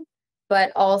fun, but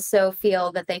also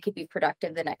feel that they could be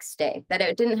productive the next day, that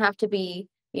it didn't have to be,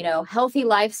 you know, healthy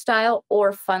lifestyle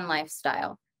or fun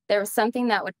lifestyle. There was something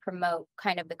that would promote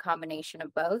kind of the combination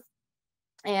of both.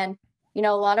 And, you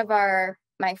know, a lot of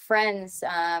my friends,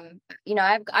 you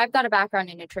know, I've got a background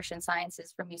in nutrition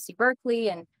sciences from UC Berkeley.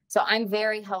 And so I'm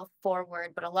very health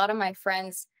forward, but a lot of my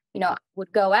friends, you know,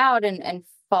 would go out and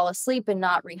fall asleep and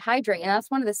not rehydrate. And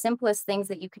that's one of the simplest things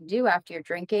that you can do after you're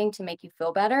drinking to make you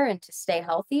feel better and to stay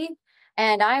healthy.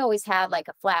 And I always had like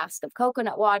a flask of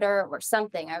coconut water or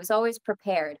something. I was always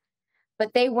prepared,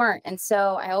 but they weren't. And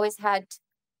so I always had to,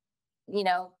 you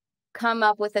know, come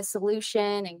up with a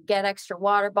solution and get extra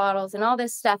water bottles and all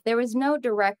this stuff. There was no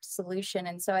direct solution.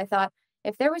 And so I thought,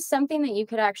 if there was something that you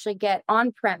could actually get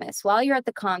on premise while you're at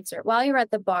the concert, while you're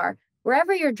at the bar,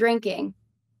 wherever you're drinking,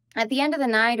 at the end of the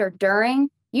night or during,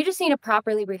 you just need to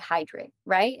properly rehydrate,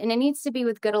 right? And it needs to be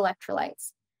with good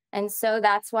electrolytes. And so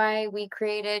that's why we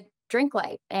created Drink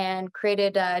Light and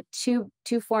created two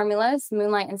formulas,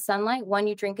 Moonlight and Sunlight. One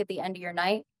you drink at the end of your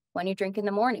night, one you drink in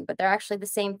the morning, but they're actually the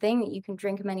same thing that you can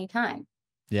drink them anytime.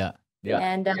 Yeah. Yeah.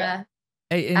 And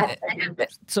hey,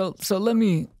 so let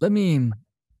me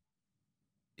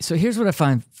so here's what I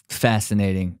find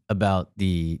fascinating about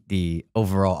the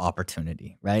overall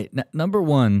opportunity, right? Number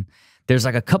one, there's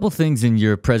like a couple things in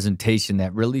your presentation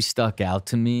that really stuck out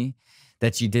to me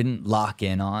that you didn't lock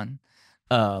in on.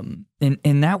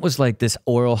 And that was like this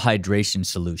oral hydration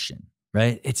solution,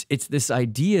 right? It's this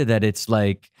idea that it's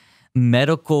like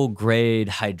medical grade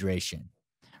hydration,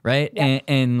 right? Yeah.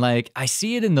 And like, I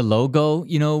see it in the logo,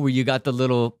 you know, where you got the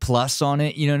little plus on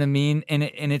it, you know what I mean? And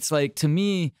it's like, to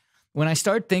me, when I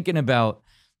start thinking about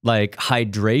like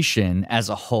hydration as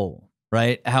a whole,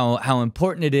 right? How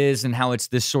important it is and how it's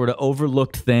this sort of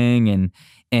overlooked thing,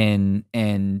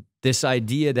 and this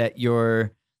idea that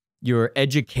your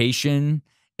education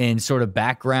and sort of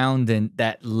background and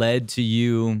that led to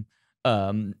you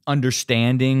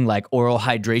understanding like oral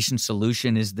hydration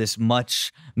solution is this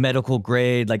much medical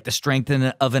grade, like the strength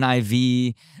of an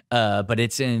IV, but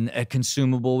it's in a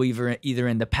consumable, either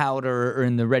in the powder or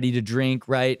in the ready to drink,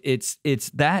 right? It's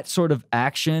that sort of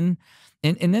action.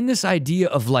 And then this idea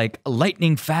of like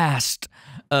lightning fast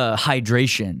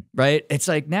hydration, right? It's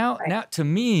like now to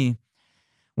me,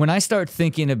 when I start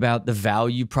thinking about the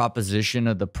value proposition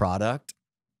of the product,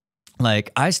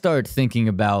 like I start thinking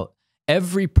about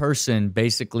every person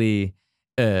basically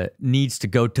needs to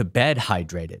go to bed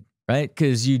hydrated, right?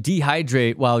 Because you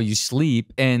dehydrate while you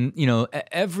sleep. And, you know,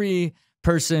 every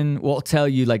person will tell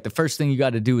you like the first thing you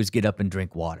got to do is get up and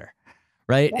drink water,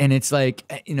 right? Yeah. And it's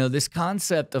like, you know, this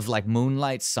concept of like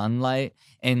moonlight, sunlight,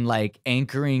 and like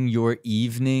anchoring your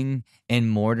evening and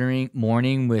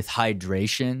morning with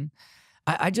hydration,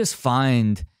 I just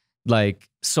find like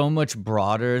so much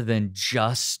broader than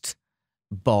just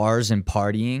bars and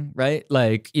partying, right?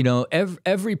 Like, you know,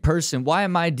 every person, why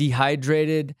am I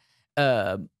dehydrated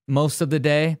most of the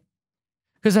day?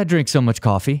 Because I drink so much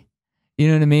coffee. You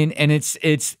know what I mean? And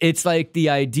it's like the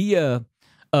idea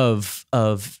of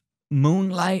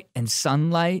moonlight and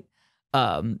sunlight.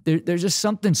 There's just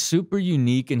something super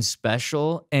unique and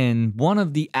special. And one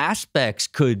of the aspects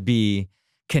could be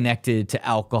connected to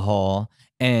alcohol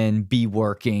and be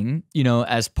working, you know,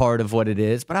 as part of what it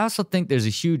is. But I also think there's a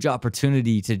huge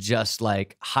opportunity to just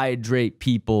like hydrate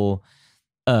people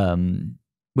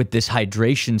with this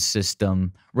hydration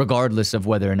system, regardless of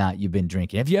whether or not you've been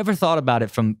drinking. Have you ever thought about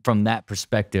it from that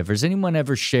perspective? Or has anyone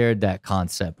ever shared that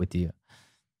concept with you?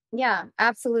 Yeah,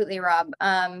 absolutely, Rob.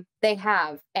 They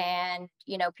have. And,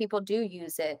 you know, people do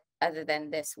use it other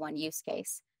than this one use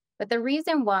case. But the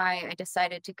reason why I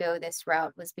decided to go this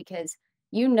route was because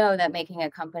you know that making a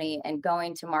company and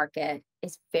going to market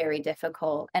is very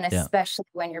difficult, and especially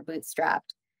when you're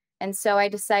bootstrapped. And so I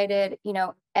decided, you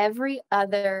know, every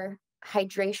other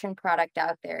hydration product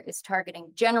out there is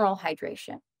targeting general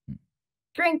hydration.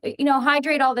 Drink, you know,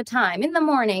 hydrate all the time, in the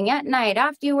morning, at night,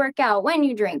 after you work out, when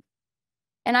you drink.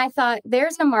 And I thought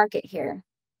there's a market here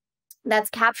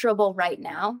that's capturable right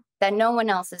now that no one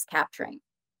else is capturing.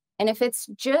 And if it's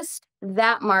just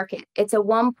that market, it's a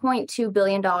 $1.2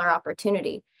 billion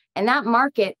opportunity. And that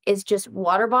market is just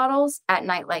water bottles at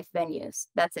nightlife venues.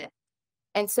 That's it.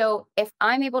 And so if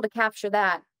I'm able to capture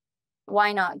that,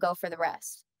 why not go for the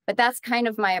rest? But that's kind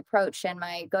of my approach and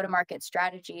my go-to-market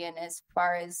strategy. And as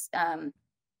far as,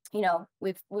 you know,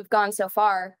 we've gone so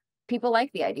far, people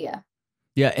like the idea.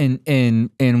 Yeah.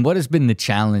 And what has been the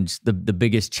challenge, the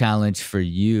biggest challenge for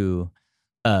you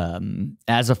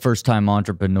as a first-time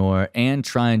entrepreneur and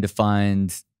trying to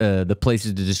find the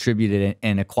places to distribute it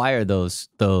and acquire those,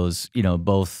 you know,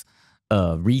 both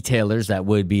retailers that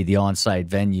would be the on-site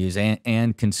venues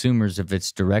and consumers if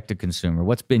it's direct to consumer?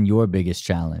 What's been your biggest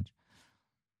challenge?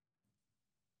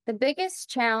 The biggest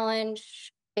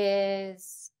challenge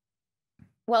is,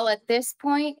 well, at this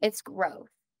point, it's growth.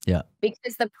 Yeah.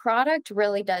 Because the product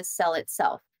really does sell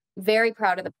itself. Very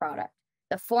proud of the product.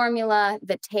 The formula,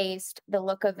 the taste, the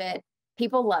look of it,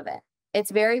 people love it.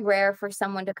 It's very rare for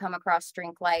someone to come across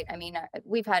Drink Light. I mean,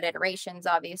 we've had iterations,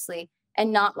 obviously,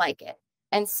 and not like it.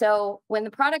 And so when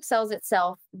the product sells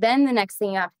itself, then the next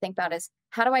thing you have to think about is,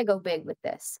 how do I go big with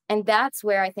this? And that's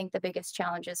where I think the biggest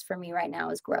challenge is for me right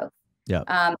now is growth.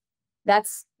 Yeah.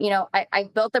 That's, I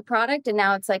built the product and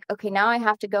now it's like, okay, now I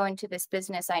have to go into this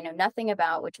business I know nothing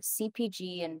about, which is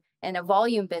CPG and a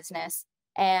volume business,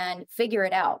 and figure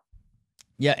it out.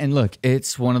 Yeah. And look,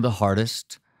 it's one of the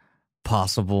hardest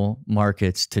possible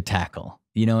markets to tackle,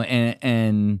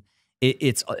 and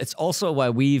it's also why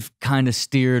we've kind of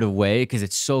steered away, because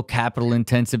it's so capital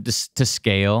intensive to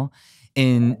scale.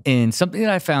 And something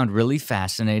that I found really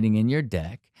fascinating in your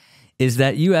deck is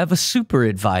that you have a super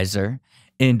advisor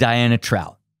in Diana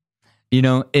Trout.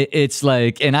 It's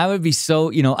like, and I would be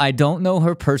so, I don't know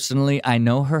her personally. I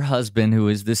know her husband, who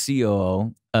is the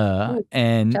COO,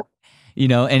 and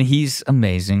he's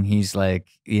amazing. He's like,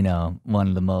 one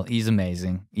of the most, he's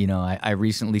amazing. I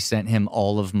recently sent him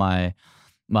all of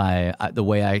the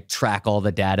way I track all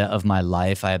the data of my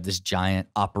life. I have this giant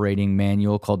operating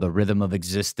manual called The Rhythm of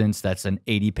Existence. That's an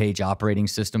 80-page operating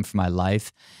system for my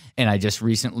life. And I just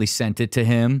recently sent it to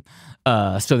him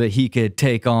so that he could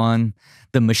take on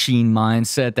the machine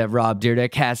mindset that Rob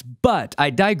Dyrdek has. But I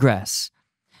digress.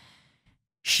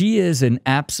 She is an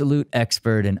absolute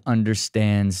expert and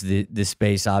understands the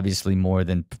space obviously more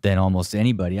than almost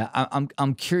anybody.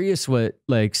 I'm curious what,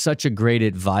 like, such a great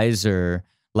advisor,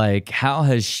 like, how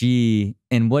has she,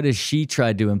 and what has she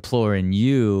tried to implore in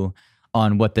you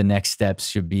on what the next steps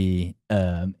should be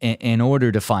in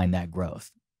order to find that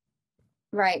growth?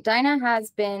 Right. Dinah has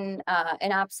been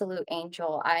an absolute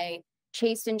angel. I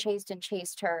chased and chased and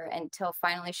chased her until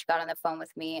finally she got on the phone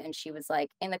with me, and she was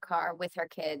like in the car with her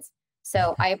kids.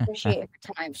 So I appreciate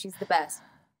her time. She's the best.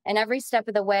 And every step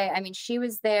of the way, I mean, she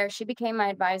was there. She became my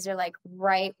advisor, like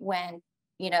right when,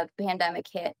 the pandemic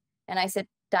hit. And I said,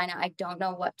 Dinah, I don't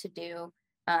know what to do.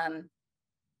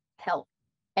 Help.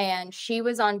 And she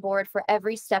was on board for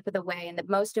every step of the way. And the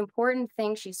most important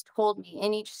thing she's told me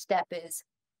in each step is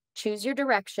choose your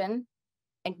direction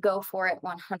and go for it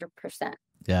 100%.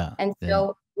 Yeah. And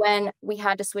so when we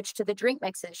had to switch to the drink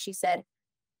mixes, she said,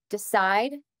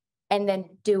 decide and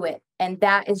then do it. And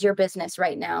that is your business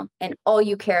right now. And all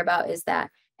you care about is that.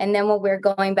 And then when we're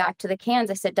going back to the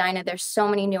cans, I said, Dinah, there's so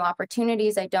many new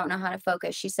opportunities. I don't know how to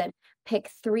focus. She said, pick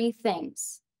 3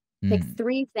 things. Pick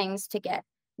 3 things to get.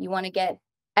 You want to get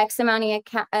X amount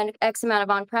of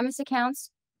on-premise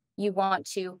accounts. You want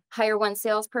to hire 1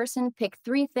 salesperson, pick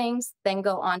 3 things, then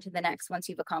go on to the next once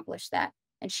you've accomplished that.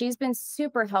 And she's been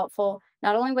super helpful,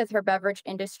 not only with her beverage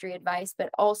industry advice, but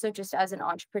also just as an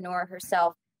entrepreneur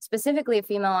herself, specifically a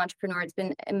female entrepreneur. It's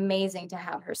been amazing to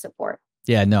have her support.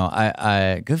 Yeah, no,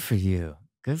 I good for you.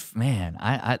 Good, man.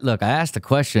 Look, I asked a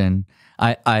question.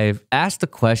 I've asked the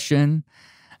question,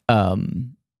 not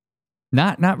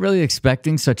really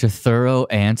expecting such a thorough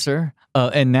answer.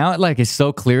 And now it is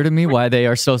so clear to me why they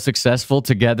are so successful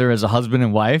together as a husband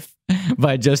and wife,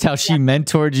 by just how she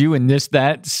mentored you in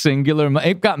that singular.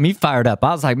 It got me fired up.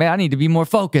 I was like, man, I need to be more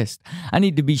focused. I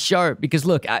need to be sharp, because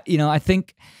look, I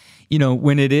think,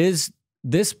 when it is,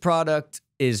 this product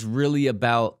is really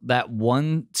about that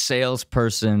one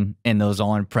salesperson in those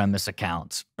on-premise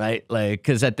accounts, right?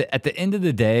 Because at the end of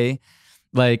the day,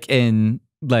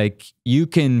 you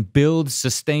can build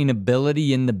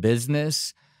sustainability in the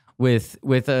business with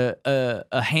a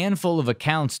handful of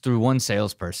accounts through one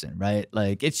salesperson, right?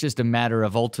 It's just a matter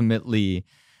of ultimately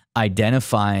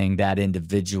identifying that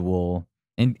individual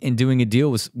and doing a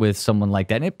deal with someone like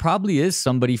that. And it probably is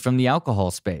somebody from the alcohol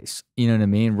space, you know what I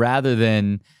mean? Rather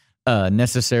than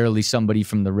necessarily somebody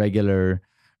from the regular,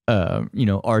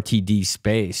 RTD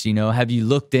space. Have you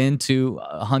looked into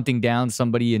hunting down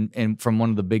somebody from one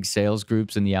of the big sales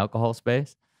groups in the alcohol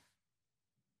space?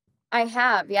 I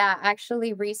have, yeah.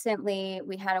 Actually, recently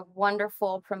we had a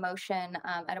wonderful promotion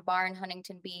at a bar in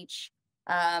Huntington Beach,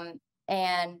 and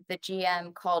the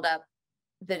GM called up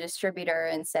the distributor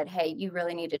and said, hey, you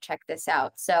really need to check this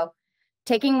out. So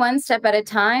taking one step at a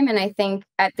time. And I think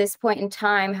at this point in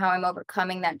time, how I'm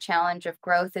overcoming that challenge of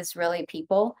growth is really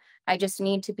people. I just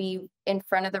need to be in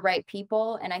front of the right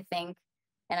people. And I think,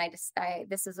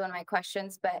 this is one of my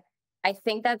questions, but I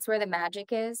think that's where the magic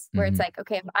is, where it's like,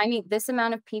 okay, if I meet this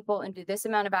amount of people and do this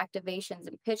amount of activations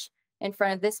and pitch in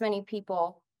front of this many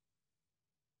people,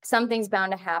 something's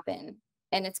bound to happen.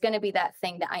 And it's going to be that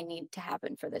thing that I need to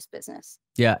happen for this business.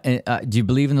 Yeah. And, do you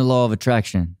believe in the law of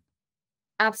attraction?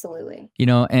 Absolutely. You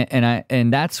know,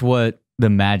 and that's what the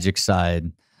magic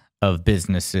side of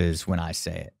business is when I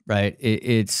say it, right?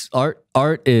 It's art.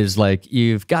 Art is like,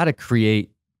 you've got to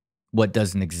create what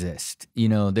doesn't exist. You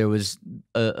know, there was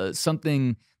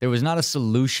something, there was not a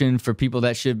solution for people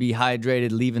that should be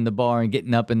hydrated, leaving the bar and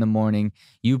getting up in the morning.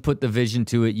 You put the vision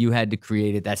to it. You had to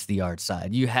create it. That's the art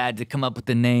side. You had to come up with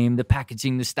the name, the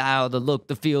packaging, the style, the look,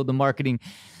 the feel, the marketing.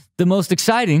 The most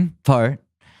exciting part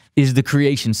is the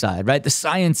creation side, right? The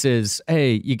science is,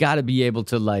 hey, you got to be able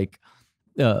to like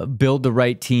build the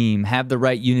right team, have the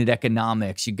right unit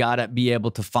economics. You got to be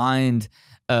able to find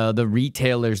the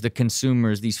retailers, the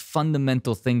consumers, these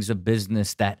fundamental things of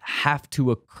business that have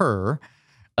to occur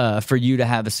for you to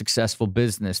have a successful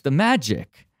business. The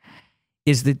magic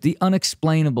is that the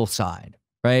unexplainable side,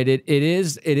 right? It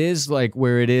is like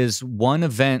where it is one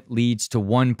event leads to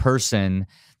one person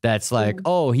that's like,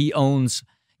 oh, he owns,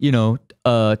 you know,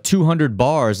 200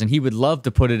 bars and he would love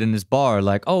to put it in his bar.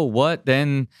 Like, oh, what?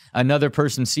 Then another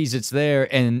person sees it's there,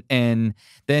 and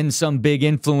then some big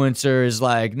influencer is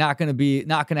like not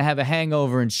gonna have a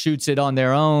hangover and shoots it on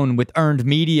their own with earned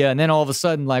media, and then all of a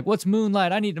sudden, like, what's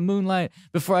moonlight? I need to moonlight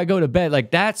before I go to bed. Like,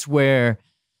 that's where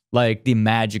like the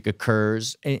magic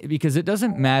occurs, because it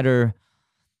doesn't matter.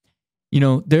 You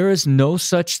know, there is no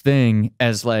such thing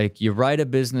as like you write a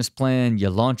business plan, you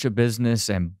launch a business,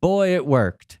 and boy, it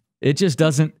worked. It just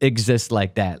doesn't exist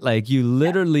like that. Like, you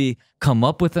literally come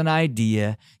up with an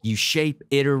idea, you shape,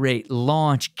 iterate,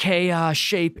 launch, chaos,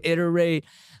 shape, iterate,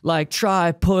 like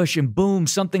try, push, and boom,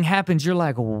 something happens. You're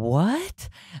like, what?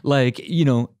 Like, you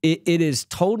know, it is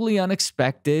totally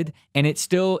unexpected, and it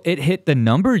hit the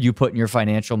number you put in your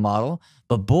financial model.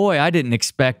 But boy, I didn't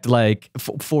expect like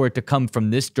for it to come from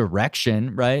this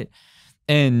direction, right?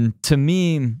 And to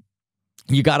me,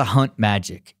 you got to hunt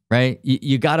magic, right?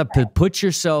 You got to put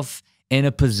yourself in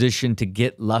a position to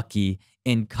get lucky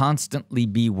and constantly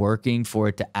be working for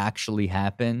it to actually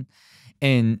happen.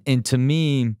 And to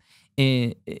me,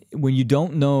 when you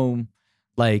don't know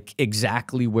like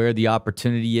exactly where the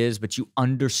opportunity is, but you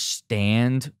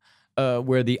understand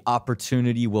where the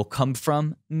opportunity will come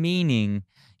from, meaning,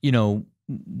 you know,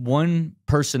 one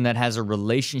person that has a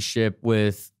relationship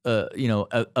with, you know,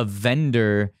 a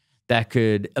vendor that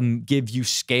could give you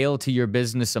scale to your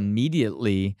business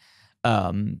immediately,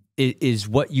 is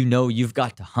what, you know, you've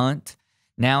got to hunt.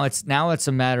 Now it's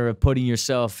a matter of putting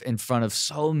yourself in front of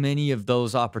so many of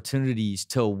those opportunities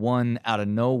till one out of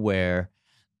nowhere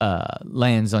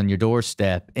lands on your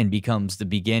doorstep and becomes the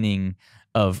beginning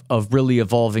of really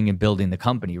evolving and building the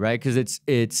company, right? Because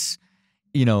it's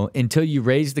you know, until you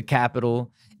raise the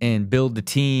capital and build the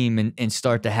team and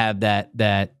start to have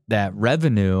that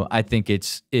revenue, I think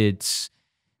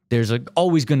there's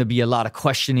always going to be a lot of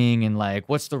questioning and like,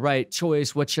 what's the right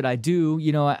choice? What should I do?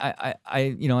 You know,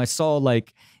 I saw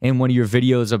like in one of your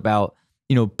videos about,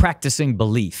 you know, practicing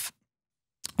belief.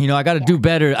 You know, I got to do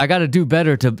better. I got to do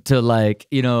better to like,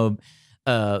 you know,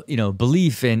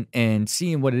 belief and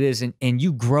seeing what it is, and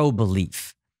you grow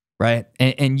belief, right?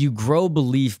 And you grow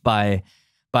belief by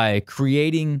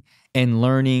creating and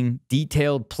learning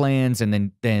detailed plans,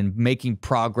 and then making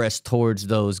progress towards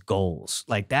those goals.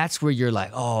 Like, that's where you're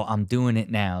like, oh, I'm doing it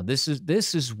now. This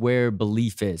is where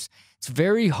belief is. It's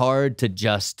very hard to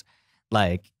just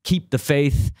like keep the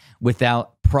faith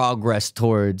without progress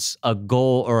towards a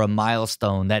goal or a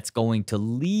milestone that's going to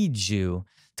lead you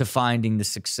to finding the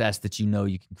success that you know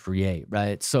you can create,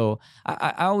 right? So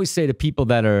I always say to people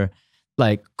that are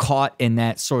like caught in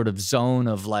that sort of zone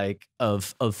of like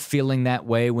of feeling that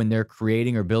way when they're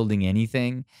creating or building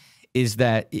anything, is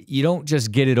that you don't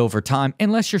just get it over time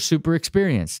unless you're super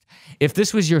experienced. If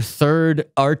this was your third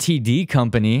RTD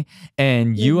company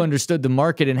and you understood the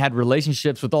market and had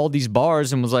relationships with all these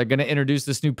bars and was like going to introduce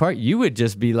this new part, you would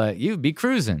just be like, you'd be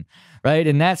cruising, right?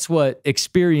 And that's what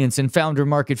experience and founder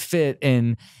market fit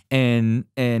and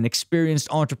experienced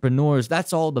entrepreneurs,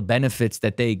 that's all the benefits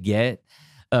that they get.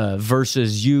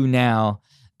 Versus you now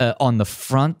on the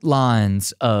front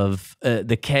lines of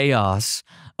the chaos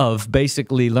of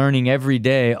basically learning every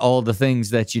day all the things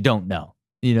that you don't know.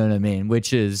 You know what I mean?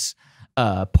 Which is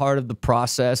part of the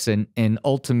process, and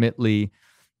ultimately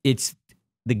it's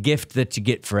the gift that you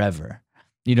get forever.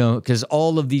 You know, because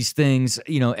all of these things,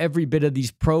 you know, every bit of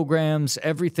these programs,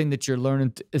 everything that you're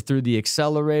learning through the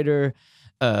Accelerator,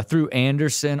 through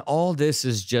Anderson, all this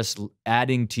is just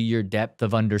adding to your depth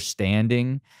of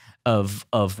understanding of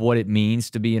what it means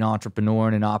to be an entrepreneur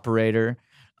and an operator,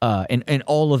 and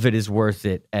all of it is worth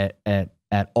it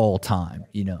at all time,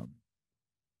 you know.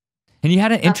 And you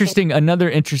had another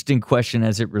interesting question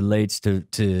as it relates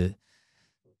to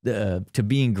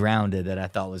being grounded that I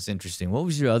thought was interesting. What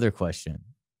was your other question?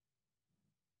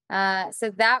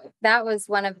 So that was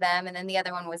one of them, and then the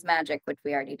other one was magic, which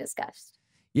we already discussed.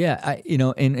 Yeah,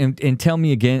 and tell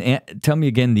me again. Tell me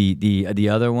again the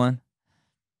other one.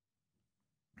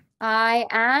 I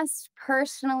asked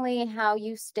personally how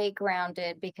you stay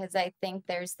grounded, because I think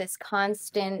there's this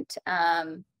constant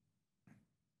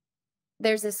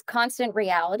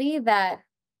reality that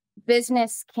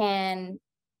business can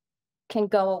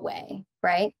go away,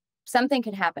 right? Something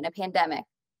could happen, a pandemic.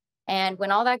 And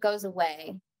when all that goes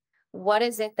away, what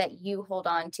is it that you hold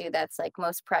on to that's like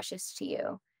most precious to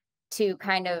you to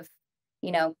kind of,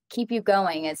 keep you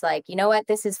going? It's like, you know what,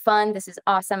 this is fun. This is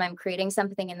awesome. I'm creating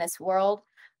something in this world.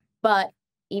 But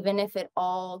even if it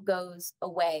all goes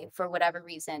away for whatever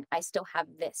reason, I still have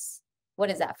this.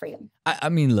 What is that for you? I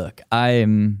mean, look,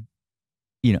 I'm,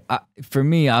 for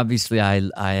me, obviously, I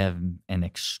am an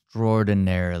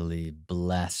extraordinarily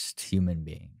blessed human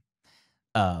being,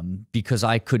 because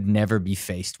I could never be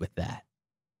faced with that,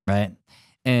 right?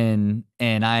 And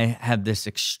I have this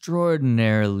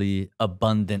extraordinarily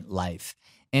abundant life,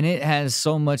 and it has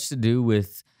so much to do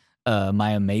with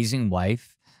my amazing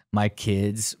wife, my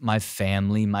kids, my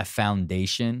family, my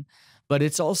foundation, but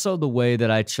it's also the way that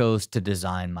I chose to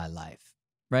design my life,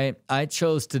 right? I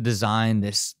chose to design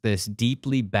this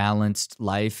deeply balanced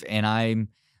life, and I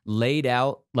laid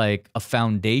out like a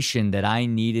foundation that I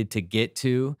needed to get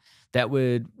to that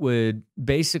would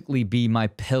basically be my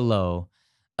pillow.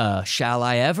 Shall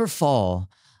I ever fall,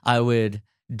 I would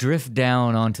drift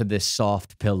down onto this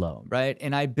soft pillow, right?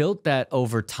 And I built that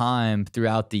over time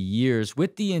throughout the years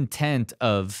with the intent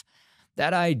of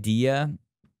that idea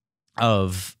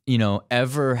of,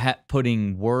 ever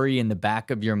putting worry in the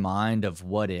back of your mind of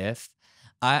what if.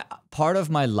 Part of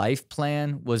my life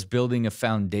plan was building a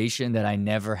foundation that I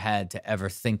never had to ever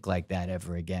think like that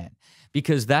ever again,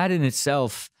 because that in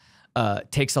itself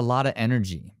takes a lot of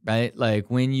energy, right? Like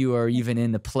when you are even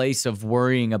in the place of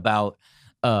worrying about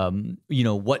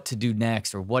what to do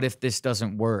next, or what if this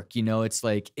doesn't work? It's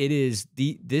like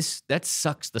that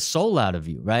sucks the soul out of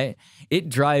you, right? It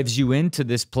drives you into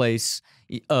this place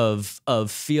of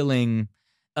feeling,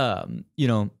 I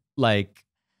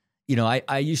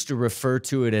used to refer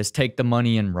to it as take the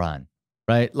money and run,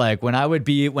 right? Like when I would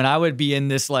be in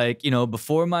this, like,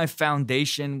 before my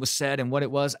foundation was set and what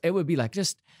it would be like,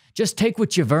 just take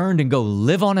what you've earned and go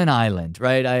live on an island,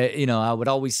 right? I would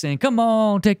always sing, come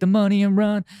on, take the money and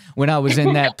run, when I was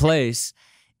in that place.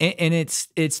 And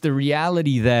it's the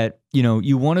reality that,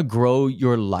 you want to grow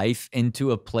your life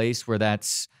into a place where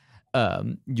that's,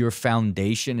 your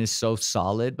foundation is so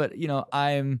solid. But,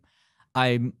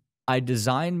 I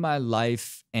designed my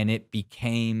life and it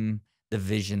became the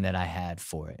vision that I had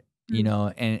for it,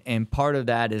 and part of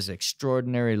that is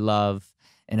extraordinary love,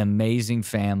 an amazing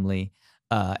family,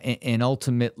 and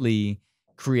ultimately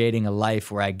creating a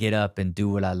life where I get up and do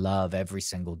what I love every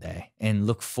single day and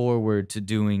look forward to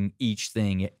doing each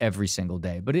thing every single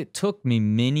day. But it took me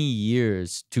many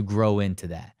years to grow into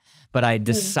that. But I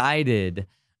decided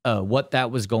what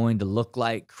that was going to look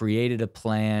like, created a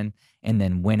plan, and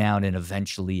then went out and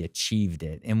eventually achieved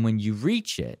it. And when you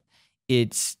reach it,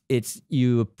 it's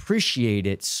you appreciate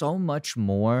it so much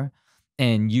more.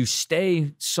 And you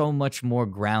stay so much more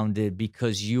grounded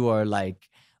because you are like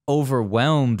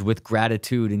overwhelmed with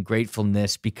gratitude and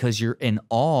gratefulness because you're in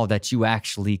awe that you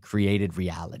actually created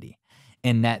reality,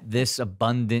 and that this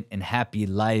abundant and happy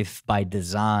life by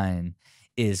design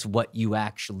is what you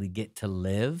actually get to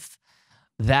live.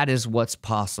 That is what's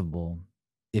possible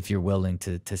if you're willing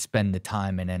to spend the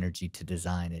time and energy to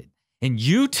design it. And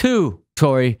you too,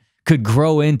 Tori, could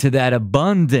grow into that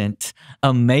abundant,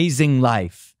 amazing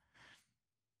life.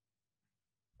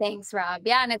 Thanks, Rob.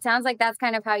 Yeah, and it sounds like that's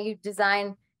kind of how you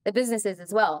design the businesses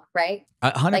as well, right?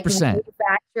 100%. Like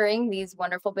manufacturing these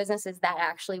wonderful businesses that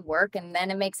actually work, and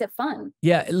then it makes it fun.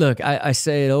 Yeah, look, I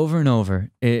say it over and over.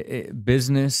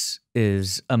 Business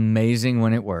is amazing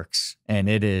when it works, and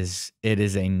it is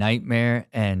a nightmare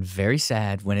and very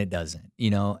sad when it doesn't.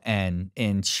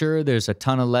 And sure, there's a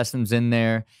ton of lessons in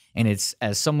there, and it's,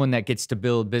 as someone that gets to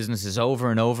build businesses over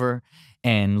and over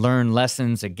and learn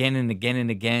lessons again and again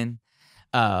and again.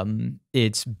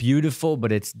 It's beautiful,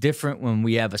 but it's different when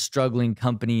we have a struggling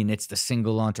company and it's the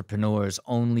single entrepreneur's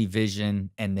only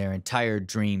vision and their entire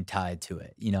dream tied to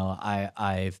it.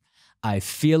 I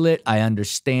feel it, I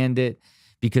understand it,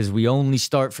 because we only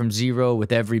start from zero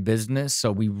with every business.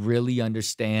 So we really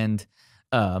understand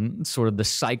sort of the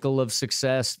cycle of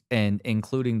success, and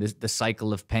including the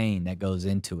cycle of pain that goes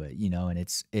into it, and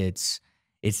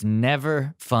it's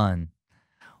never fun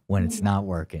when it's not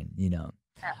working, you know.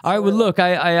 Absolutely. All right, well, look,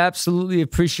 I absolutely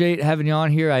appreciate having you on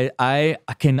here. I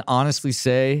can honestly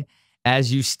say,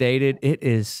 as you stated, it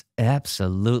is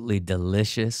absolutely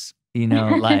delicious. You know,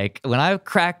 like when I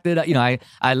cracked it, you know,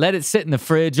 I let it sit in the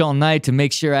fridge all night to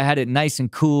make sure I had it nice and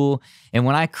cool. And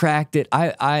when I cracked it,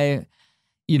 I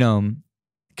you know,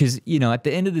 because, you know, at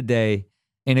the end of the day,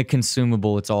 in a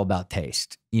consumable, it's all about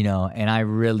taste, you know, and I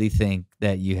really think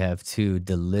that you have two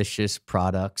delicious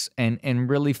products. And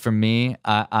really for me,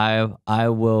 I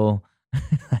will,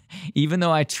 even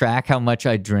though I track how much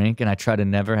I drink and I try to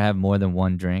never have more than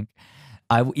one drink,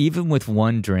 even with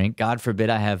one drink, God forbid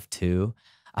I have two,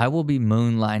 I will be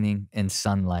moonlighting and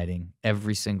sunlighting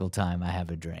every single time I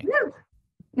have a drink.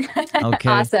 Okay.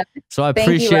 Awesome. So I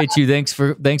appreciate you. Thanks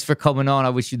for coming on. I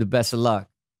wish you the best of luck.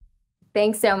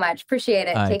 Thanks so much. Appreciate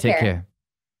it. All right, Take care.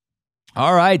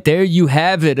 All right, there you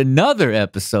have it. Another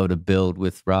episode of Build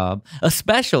with Rob, a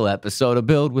special episode of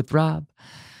Build with Rob,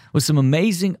 with some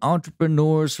amazing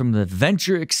entrepreneurs from the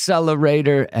Venture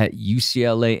Accelerator at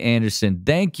UCLA Anderson.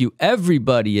 Thank you,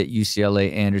 everybody at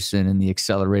UCLA Anderson and the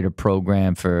Accelerator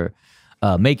program for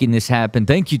making this happen.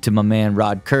 Thank you to my man,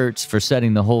 Rod Kurtz, for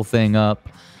setting the whole thing up.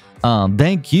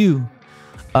 Thank you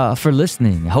for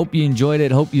listening. Hope you enjoyed it.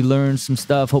 Hope you learned some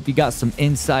stuff. Hope you got some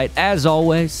insight. As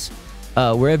always,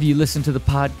 wherever you listen to the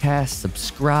podcast,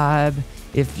 subscribe.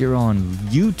 If you're on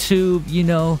YouTube, you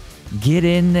know, get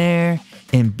in there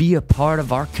and be a part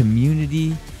of our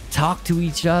community. Talk to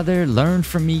each other, learn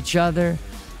from each other.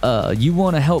 You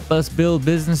want to help us build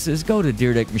businesses, go to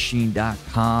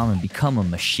dyrdekmachine.com and become a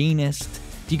machinist.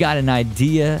 If you got an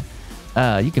idea,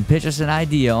 you can pitch us an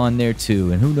idea on there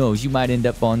too. And who knows, you might end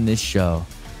up on this show.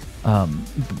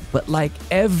 But like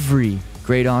every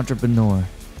great entrepreneur,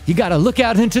 you got to look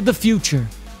out into the future.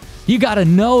 You got to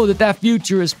know that that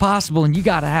future is possible, and you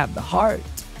got to have the heart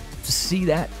to see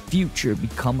that future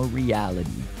become a reality.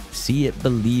 See it,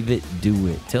 believe it, do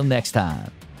it. Till next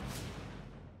time.